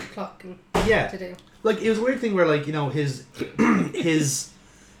more clocking yeah. to do. Like it was a weird thing where like you know his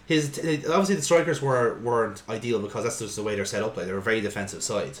obviously the strikers weren't ideal because that's just the way they're set up. Like they're a very defensive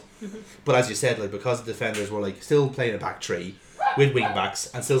side, but as you said, like because the defenders were like still playing a back three with wing backs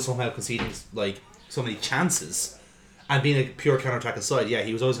and still somehow conceding like so many chances and being a pure counter attacking side, yeah,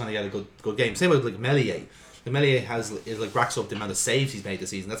 he was always going to get a good game. Same with like Meslier. Meslier is like racks up the amount of saves he's made this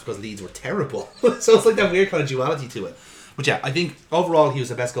season. That's because Leeds were terrible. So it's like that weird kind of duality to it. But yeah, I think overall he was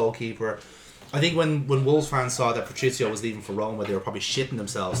the best goalkeeper. I think when Wolves fans saw that Patricio was leaving for Roma, they were probably shitting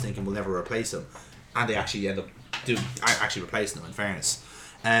themselves thinking we'll never replace him. And they actually end up actually replacing him, in fairness.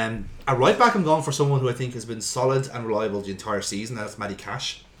 At right back, I'm going for someone who I think has been solid and reliable the entire season. That's Matty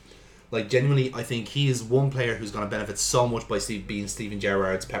Cash. Like, genuinely, I think he is one player who's going to benefit so much by being Steven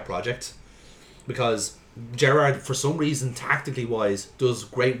Gerrard's pet project. Because Gerrard, for some reason, tactically wise, does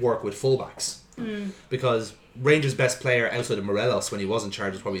great work with fullbacks. Because Rangers' best player outside of Morelos when he was in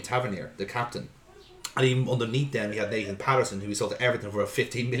charge was probably Tavernier, the captain. And even underneath them, he had Nathan Patterson, who he sold to Everton for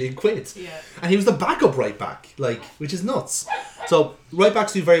 15 million quid. Yeah. And he was the backup right back, like, which is nuts. So right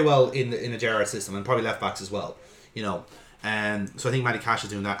backs do very well in a Gerrard system, and probably left backs as well, you know. So I think Matty Cash is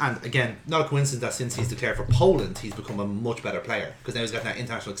doing that. And again, not a coincidence that since he's declared for Poland, he's become a much better player, because now he's got that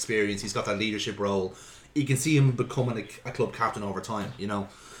international experience, he's got that leadership role. You can see him becoming a club captain over time, you know.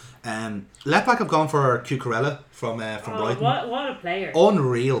 Left back, I've gone for Cucurella from Brighton. What a player!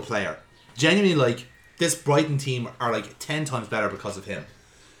 Unreal player. Genuinely, like, this Brighton team are like 10 times better because of him.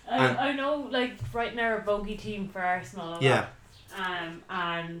 I know, like, Brighton are a bogey team for Arsenal. Yeah.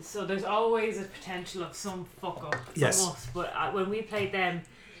 And so there's always a potential of some fuck up from Yes. us. But when we played them,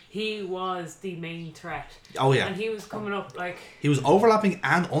 he was the main threat. Oh yeah. And he was coming up like. He was overlapping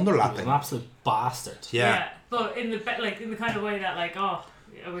and He was underlapping. an absolute bastard. Yeah. But in the kind of way that, like, oh,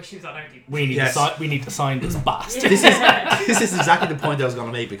 I wish he was on our team. We need to sign this bastard. This is exactly the point I was going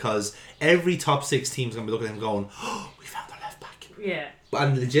to make, because every top 6 team's going to be looking at him going, oh, we found our left back. Yeah.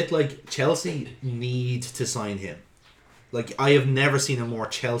 And legit, like, Chelsea need to sign him. Like, I have never seen a more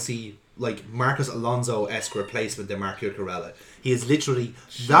Chelsea, like, Marcus Alonso-esque replacement than Marc Cucurella. He is literally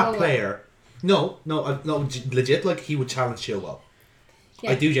that player. No, legit, like, he would challenge Chilwell.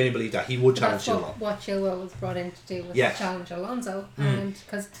 Yeah. I do genuinely believe that he would challenge That's Chilwell. what Chilwell was brought in to do, was Yeah. to challenge Alonso, and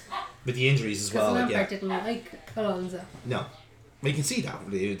because With the injuries as well, like, Lampard yeah. didn't like Alonso. No. Well, you can see that.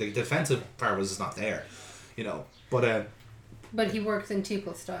 The defensive part was just not there, you know. But he works in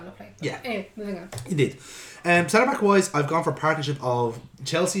Tuchel's style of play. Yeah. Anyway, moving on. he did. Centre back wise, I've gone for partnership of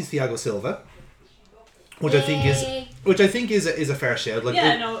Chelsea's Thiago Silva, which I think is a fair shout. Like,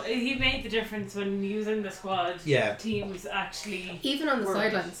 he made the difference when he was in the squad. Yeah. Teams actually. Even on the worked.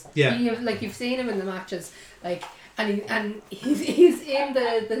 sidelines. Yeah. You've seen him in the matches, like, and he's in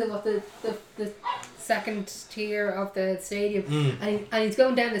the second tier of the stadium, and he's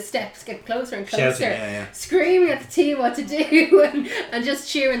going down the steps, get closer and closer, shouting, screaming at the team what to do, and just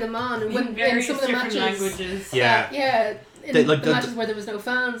cheering them on. And In when in various some of the different matches, languages. Yeah. in They, like, the matches where there was no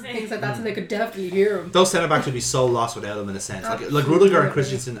fans and things like that, so they could definitely hear him. those centre backs would be so lost without him in a sense. Like Rudiger and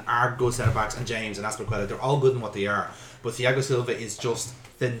Christensen are good centre backs, and James and Aspilicueta, they're all good in what they are. But Thiago Silva is just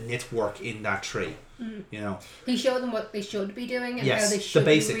the knitwork in that tree. You know. He showed them what they should be doing and Yes, how they the should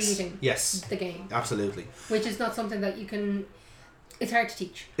basics. be reading Yes, the game, absolutely. which is not something that you can. It's hard to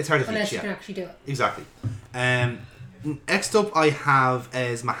teach. It's hard to unless teach. you Yeah, can actually do it. exactly. Next up, I have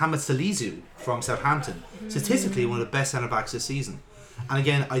is Mohamed Salisu from Southampton. Statistically, one of the best centre backs this season. And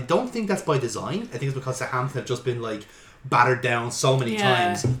again, I don't think that's by design. I think it's because Southampton have just been like battered down so many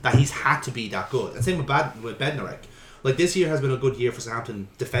times that he's had to be that good. And same with Bednarek. Like, this year has been a good year for Southampton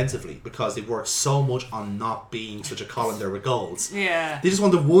defensively because they've worked so much on not being such a colander with goals. Yeah. They just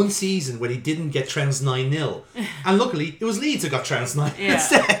won the one season where they didn't get trounced 9-0. And luckily, it was Leeds who got trounced 9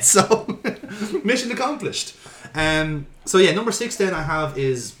 instead. So, mission accomplished. So yeah, number 6 then I have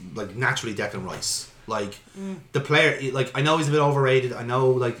is, like, naturally Declan Rice. Like, the player, like, I know he's a bit overrated. I know,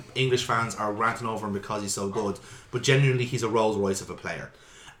 like, English fans are ranting over him because he's so good. But genuinely, he's a Rolls Royce of a player.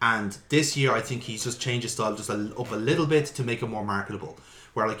 And this year, I think he's just changed his style just up a little bit to make him more marketable.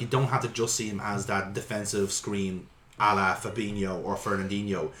 Where, like, you don't have to just see him as that defensive screen a la Fabinho or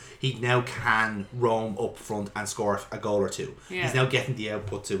Fernandinho. He now can roam up front and score a goal or two. Yeah. He's now getting the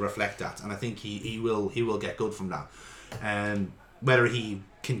output to reflect that. And I think he will get good from that. Whether he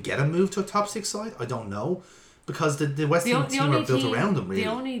can get a move to a top 6 side, I don't know. Because the West Ham team are built around him, really. The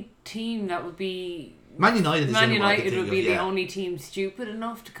only team that would be... Man United is the only one I can think would be of, the yeah. only team stupid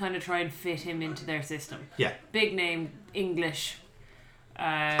enough to kind of try and fit him into their system. Yeah. Big name, English.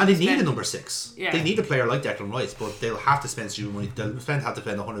 And they need a number 6. Yeah. They need a player like Declan Rice, but they'll have to spend stupid money. They'll have to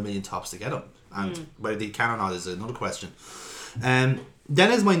spend 100 million tops to get him. And whether they can or not is another question. Then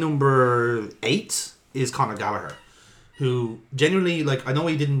as my number 8 is Conor Gallagher, who genuinely, like, I know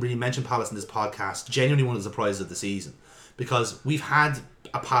he didn't really mention Palace in this podcast, genuinely one of the surprises of the season. Because we've had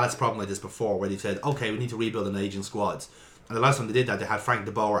a Palace problem like this before, where they've said, okay, we need to rebuild an aging squad. And the last time they did that, they had Frank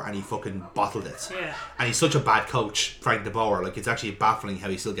de Boer, and he fucking bottled it. Yeah. And he's such a bad coach, Frank de Boer. Like, it's actually baffling how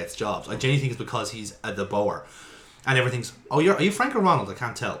he still gets jobs. I genuinely think it's because he's a de Boer. And everything's, are you Frank or Ronald? I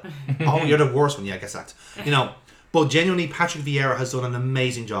can't tell. Oh, you're the worst one. Yeah, I guess that. You know, but genuinely, Patrick Vieira has done an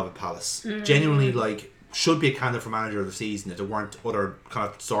amazing job at Palace. Genuinely, like, should be a candidate for manager of the season if there weren't other kind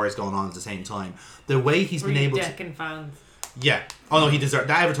of stories going on at the same time. The way he's been able to... fans. Yeah. Oh no, he deserved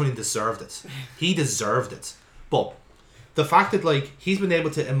that. Evertonian deserved it. He deserved it. But the fact that like he's been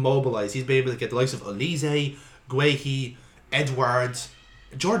able to immobilize, he's been able to get the likes of Olise, Guehi, Edward,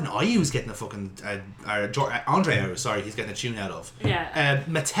 Jordan Ayew's getting a fucking Andre Ayew, sorry, he's getting a tune out of. Yeah.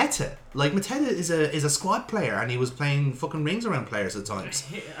 Mateta, like Mateta is a squad player, and he was playing fucking rings around players at times.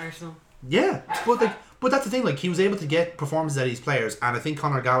 Arsenal. Yeah, but that's the thing. Like he was able to get performances out of these players, and I think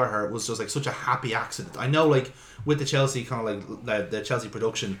Conor Gallagher was just like such a happy accident. I know, like with the Chelsea kind of like the Chelsea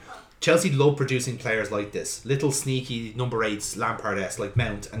production, Chelsea love producing players like this, little sneaky number 8s, Lampard-esque, like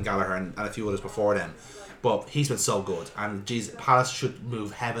Mount and Gallagher and a few others before them. But he's been so good, and geez, Palace should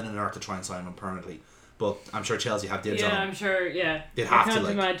move heaven and earth to try and sign him permanently. But I'm sure Chelsea have dibs on him. Yeah, I'm sure. Yeah, They'd have I to, can't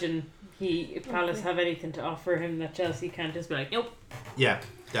like- imagine if Palace have anything to offer him that Chelsea can't just be like, nope. Yeah,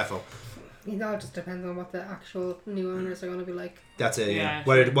 defo. You know, it just depends on what the actual new owners are going to be like. That's it. Yeah,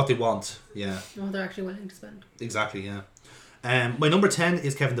 Yeah, sure. what they want. Yeah, And what they're actually willing to spend. exactly. Yeah. My number 10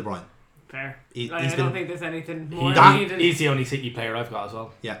 is Kevin De Bruyne. Fair. He- Like, he's I don't been- think there's anything more That- needed. He's the only City player I've got as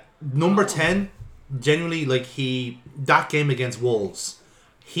well. Yeah, number 10. Genuinely, like that game against Wolves,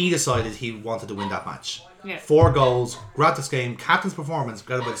 he decided he wanted to win that match. Yeah. 4 goals, grabbed this game, captain's performance,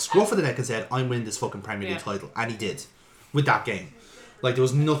 got about the scruff of the neck and said, "I'm winning this fucking Premier League Yeah. title," and he did with that game. Like there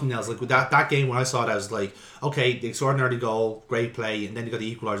was nothing else. Like with that game when I saw it, I was like, okay, the extraordinary goal, great play, and then you got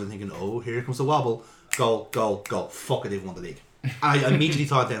the equaliser, and thinking, oh, here comes the wobble, goal, fuck it, they've won the league. I immediately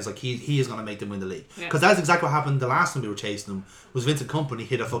thought then, it's like he is going to make them win the league, because that's exactly what happened the last time we were chasing them. Was Vincent Kompany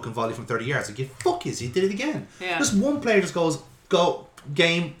hit a fucking volley from 30 yards? Like, you fuck is he did it again. Yeah. Just one player just goes, go,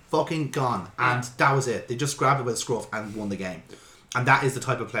 game fucking gone, and that was it. They just grabbed it by the scruff and won the game, and that is the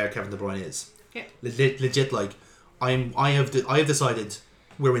type of player Kevin De Bruyne is. Yeah. Legit, like I have decided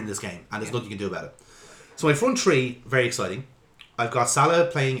we're in this game, and there's nothing you can do about it. So my front three, very exciting. I've got Salah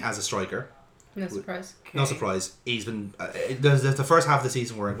playing as a striker. No surprise. No surprise. He's been the first half of the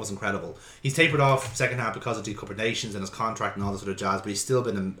season where it was incredible. He's tapered off second half because of the Cup of Nations and his contract and all this sort of jazz, but he's still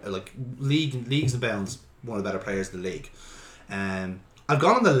been like leagues and bounds one of the better players in the league. I've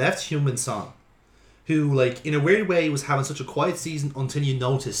gone on the left, Heung-min Son, who like in a weird way was having such a quiet season until you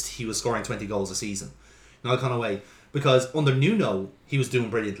noticed he was scoring 20 goals a season. Not kind of way. Because under Nuno, he was doing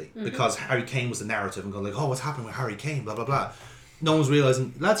brilliantly. Because Harry Kane was the narrative and going like, oh, what's happening with Harry Kane, blah, blah, blah. No one's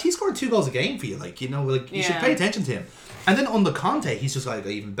realising, lads, he's scoring 2 goals a game for you. Like, you know, like you should pay attention to him. And then under Conte, he's just like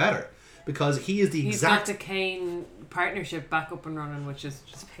even better. Because he is the He's exact... got the Kane partnership back up and running, which is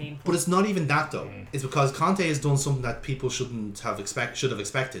just painful. But it's not even that though. It's because Conte has done something that people should have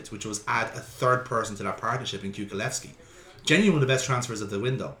expected, which was add a third person to that partnership in Kukulevsky. Genuinely one of the best transfers of the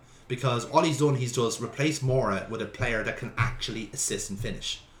window. Because all he's done, he's just replaced Mora with a player that can actually assist and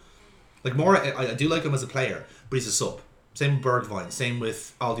finish. Like Mora, I do like him as a player, but he's a sub. Same with Bergwijn, same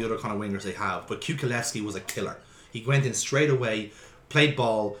with all the other kind of wingers they have. But Kukulevsky was a killer. He went in straight away, played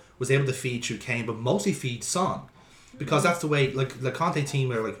ball, was able to feed through Kane, but mostly feed Son. Because that's the way, like the Conte team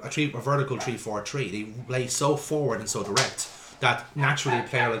are like a vertical 3-4-3. They play so forward and so direct that naturally a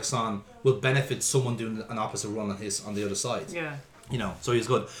player like Son will benefit someone doing an opposite run on the other side. Yeah. You know, so he's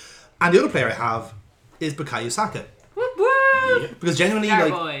good. And the other player I have is Bukayo Saka. Whoop whoop! Because genuinely, Star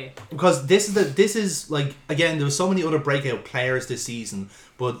like, boy. because this is like, again, there were so many other breakout players this season,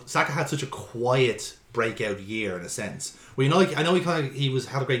 but Saka had such a quiet breakout year in a sense. Where you know, like, I know he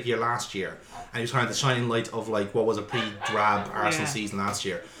had a great year last year, and he was kind of the shining light of like what was a pretty drab Arsenal season last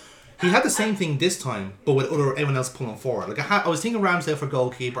year. He had the same thing this time, but with everyone else pulling forward. Like I was thinking Ramsdale for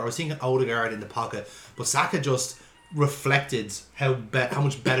goalkeeper, I was thinking Odegaard in the pocket, but Saka just reflected how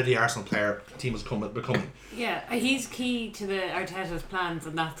much better the Arsenal player team was becoming. Yeah, he's key to the Arteta's plans,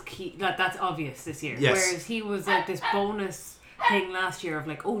 and that's key. That's obvious this year. Yes. Whereas he was like this bonus thing last year of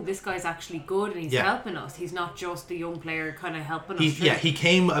like, oh, this guy's actually good and he's helping us. He's not just the young player kind of helping us. He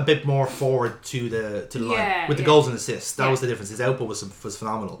came a bit more forward to the line with the goals and assists. That was the difference. His output was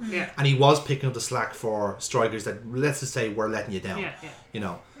phenomenal. Yeah. And he was picking up the slack for strikers that, let's just say, were letting you down. Yeah. You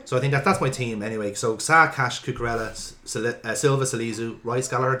know. So I think that's my team anyway. So Salah, Cash, Cucurella, Silva, Salisu, Rice,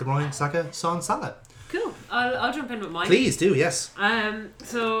 Gallagher, De Bruyne, Saka, Son, Salah. Cool. I'll jump in with mine. Please do, yes.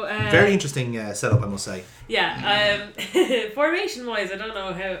 Very interesting setup, I must say. Yeah. Formation wise, I don't know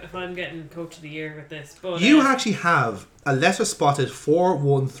if I'm getting coach of the year with this, but You actually have a lesser spotted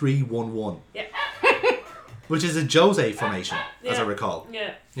 4-1-3-1-1. Yeah. Which is a Jose formation, as I recall.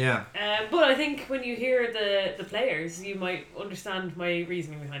 Yeah. Yeah. But I think when you hear the players, you might understand my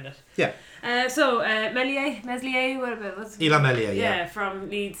reasoning behind it. Yeah. Meslier, what's Ilham Meslier, from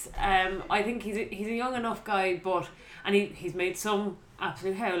Leeds. I think he's a young enough guy, and he's made some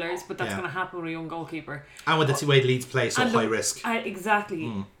absolute howlers, but that's Yeah. going to happen with a young goalkeeper. And with the way Leeds play, so And high risk.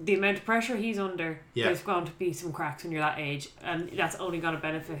 Exactly. The amount of pressure he's under, Yeah. there's going to be some cracks when you're that age, and that's only going to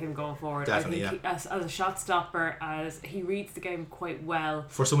benefit him going forward. Definitely, I think as a shot stopper, as he reads the game quite well.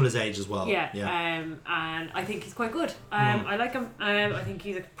 For someone his age as well. Yeah. Yeah. And I think he's quite good. I like him. I think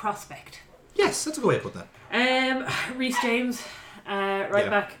he's a prospect. Yes, that's a good way of putting that. Reece James, right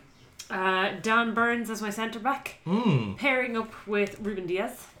back. Dan Burns as my centre back, pairing up with Ruben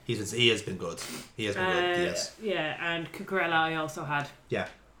Diaz. He has been good. He has been good. Yes. Yeah, and Cucurella I also had. Yeah.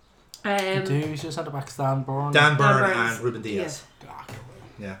 Who's your centre back? Dan Burn. Dan Burn Burns. and Ruben Diaz.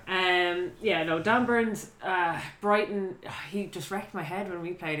 Yeah. Dan Burns, Brighton, he just wrecked my head when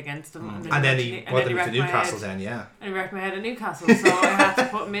we played against him. And then he went to wrecked my Newcastle head. then, yeah. And he wrecked my head at Newcastle, so I had to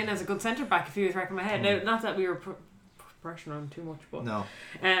put him in as a good centre back if he was wrecking my head. Now, not that we were pressuring him too much, but No.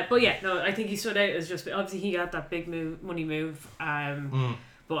 I think he stood out as just obviously he got that big money move.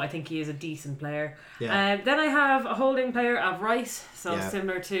 But I think he is a decent player. Yeah. Then I have a holding player of Rice, so Yeah.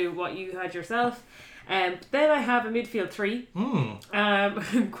 similar to what you had yourself. Then I have a midfield three.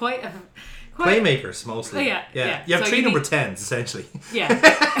 Quite Playmakers mostly. Oh, yeah. You have So three you number need- 10s essentially. Yeah.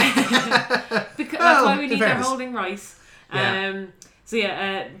 Because that's why we in need fairness. their holding Rice.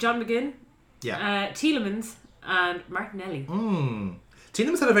 Yeah. John McGinn, Yeah. Tielemans, and Martinelli.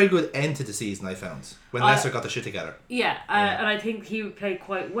 Tielemans had a very good end to the season, I found, when Leicester got the shit together. Yeah, and I think he would play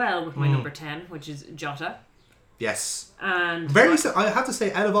quite well with my number 10, which is Jota. Yes. And I have to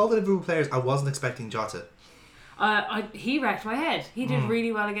say, out of all the Liverpool players, I wasn't expecting Jota. he wrecked my head. He did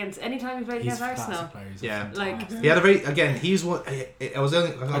really well anytime he played He's against a Arsenal. fantastic player. He's Yeah. fantastic. He had a very, he's one, I was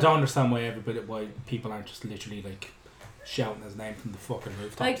only... I don't understand why people aren't just literally like shouting his name from the fucking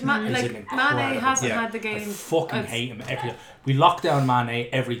rooftop. Like He's Mane an incredible hasn't Yeah. had the I game. fucking hate him we lock down Mane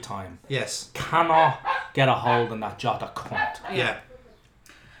every time. Yes. Cannot get a hold on that Jota cunt. Yeah.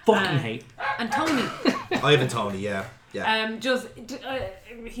 Fucking hate. And Tony. Ivan Toney, yeah.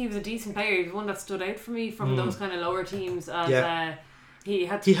 He was a decent player. He was one that stood out for me from those kind of lower teams. As, Yeah. he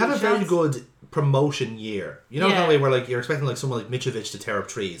had He two had a very shots. good promotion year. You know, Yeah. that way where like you're expecting like someone like Mitrovic to tear up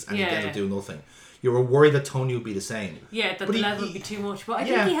trees and he Yeah. ended up doing nothing. You were worried that Tony would be the same. Yeah, that But the he- level would be too much. But I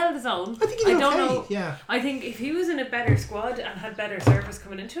Yeah. think he held his own. I think he did don't okay, know. yeah. I think if he was in a better squad and had better service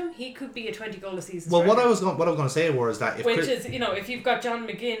coming into him, he could be a 20 goal a season. Well, what I striker. was going to say was that if Which Chris, is, if you've got John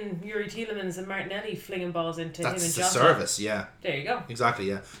McGinn, Yuri Tielemans, and Martinelli flinging balls into him and that's the Jota, service, yeah. there you go. Exactly,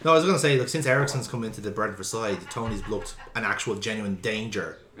 yeah. No, I was going to say, like, since Ericsson's come into the Brentford side, Tony's looked an actual genuine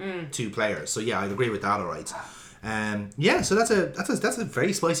danger to players. So yeah, I'd agree with that. All right. So that's a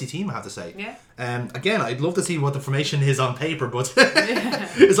very spicy team, I have to say. Yeah. Again, I'd love to see what the formation is on paper, but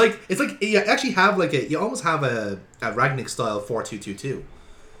it's like you actually have you almost have a Ragnick style 4-2-2-2,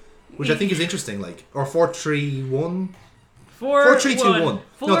 which I think is interesting, like, or 4-3-1. 4-3-2-1.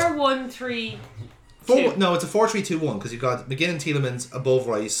 4-1-3. No, it's a 4-3-2-1 because you've got McGinn and Tielemans above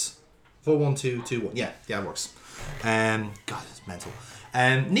Rice. 4-1-2-2-1. Yeah, it works. God, it's mental.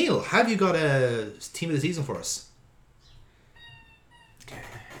 Neil, have you got a team of the season for us?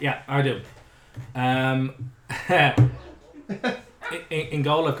 Yeah, I do. In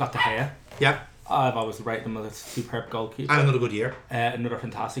goal, I've got De Gea. Yeah, I've always rated him as a superb goalkeeper. and another good year. Another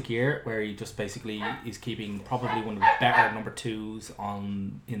fantastic year where he just basically is keeping probably one of the better number twos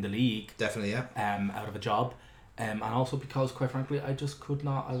in the league Definitely, yeah. out of a job. And also because, quite frankly, I just could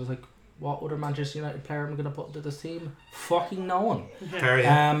not. I was like, what other Manchester United player am I going to put into this team? Fucking no one. Fair,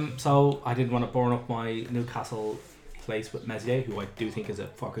 yeah. So I didn't want to burn up my Newcastle place with Messier, who I do think is a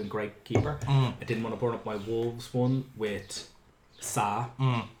fucking great keeper. I didn't want to burn up my Wolves one with Sa.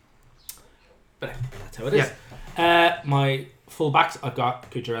 But that's how it is. My full backs, I've got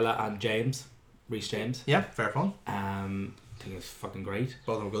Cucurella and Reece James. Yeah, fair point. I think it's fucking great.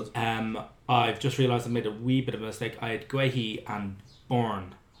 Both of them are good. I've just realised I made a wee bit of a mistake. I had Guehi and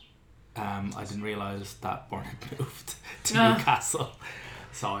Bourne. I didn't realise that Bourne had moved to Newcastle,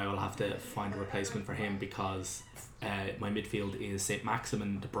 so I will have to find a replacement for him because my midfield is St.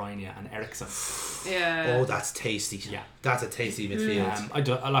 Maximin, De Bruyne and Eriksen. Yeah. Oh, that's tasty. Yeah. That's a tasty midfield. I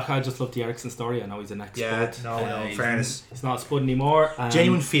just love the Eriksen story. I know he's an ex-Spud. Yeah, no, he's fairness. He's not a Spud anymore.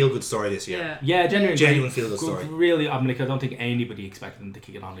 Genuine feel-good story this year. Yeah, Genuine feel-good story. Really, I don't think anybody expected him to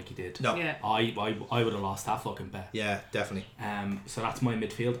kick it on like he did. No. Yeah. I would have lost that fucking bet. Yeah, definitely. So that's my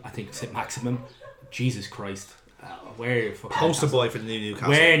midfield. I think St. Maximin. Jesus Christ. Where fucking Poster Newcastle- boy for the new Newcastle.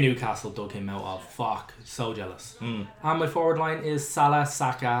 Where Newcastle dug him out of. Fuck. So jealous. And my forward line is Salah,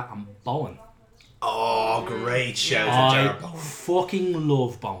 Saka and Bowen. Oh, great shout for I Jared Bowen. fucking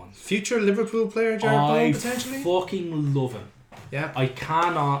love Bowen. Future Liverpool player, Jared Bowen, potentially? fucking love him. Yeah.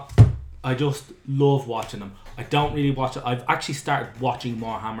 I just love watching him. I don't really watch it. I've actually started watching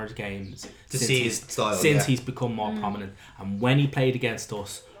more Hammers games To see his style, since he's become more prominent. And when he played against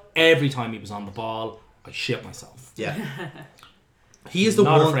us, every time he was on the ball, I shit myself. Yeah. He is the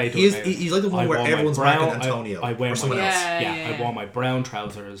Not one. afraid to He's admit like the one I where wore my everyone's brown- backing Antonio I wear or someone my, else. I wore my brown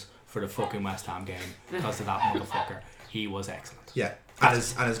trousers for the fucking West Ham game because of that motherfucker. He was excellent. Yeah, and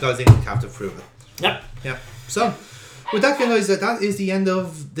his guys England captain prove it. Yep. Yeah. So, with that, guys, that is the end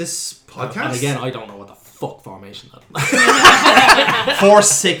of this podcast. And again, I don't know what the fuck formation that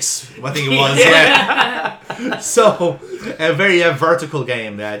 4-6, I think it was. Yeah. So, a very vertical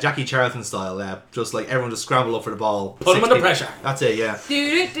game, Jackie Charlton style. Just like everyone just scramble up for the ball. Put him under pressure. That's it. Yeah.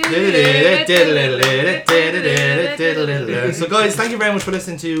 So, guys, thank you very much for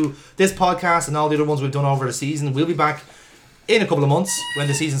listening to this podcast and all the other ones we've done over the season. We'll be back in a couple of months when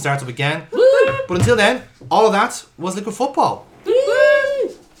the season starts up again. But until then, all of that was Liquid Football. Woo!